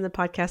again is in the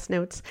podcast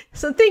notes.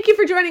 So thank you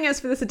for joining us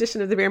for this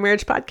edition of the Bare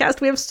Marriage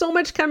Podcast. We have so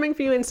much coming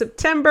for you in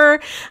September.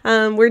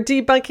 We're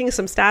debunking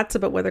some stats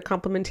about whether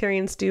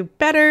complementarians do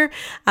better.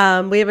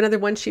 We have another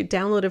one sheet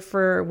downloaded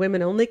for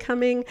women only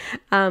coming.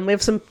 We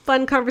have some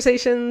fun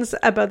conversations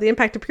about the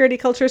impact of purity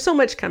culture. So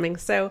much coming.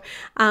 So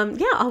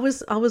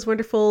always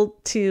wonderful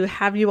to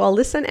have you all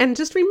listen. And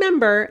just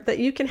remember that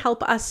you can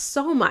help us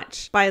so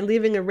much by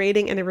leaving a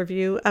rating and a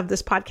review of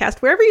this podcast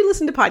wherever you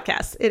listen to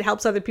podcasts. It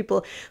helps other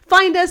people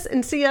find us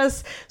and see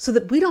us so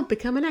that we don't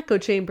become an echo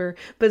chamber,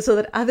 but so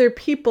that other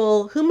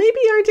people who maybe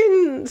aren't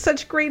in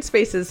such great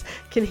spaces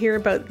can hear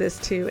about this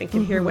too and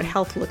can hear what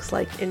health looks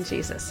like in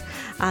Jesus.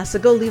 So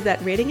go leave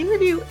that rating and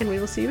review, and we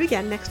will see you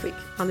again next week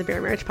on the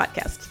Bare Marriage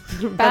Podcast.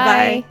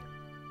 Bye-bye.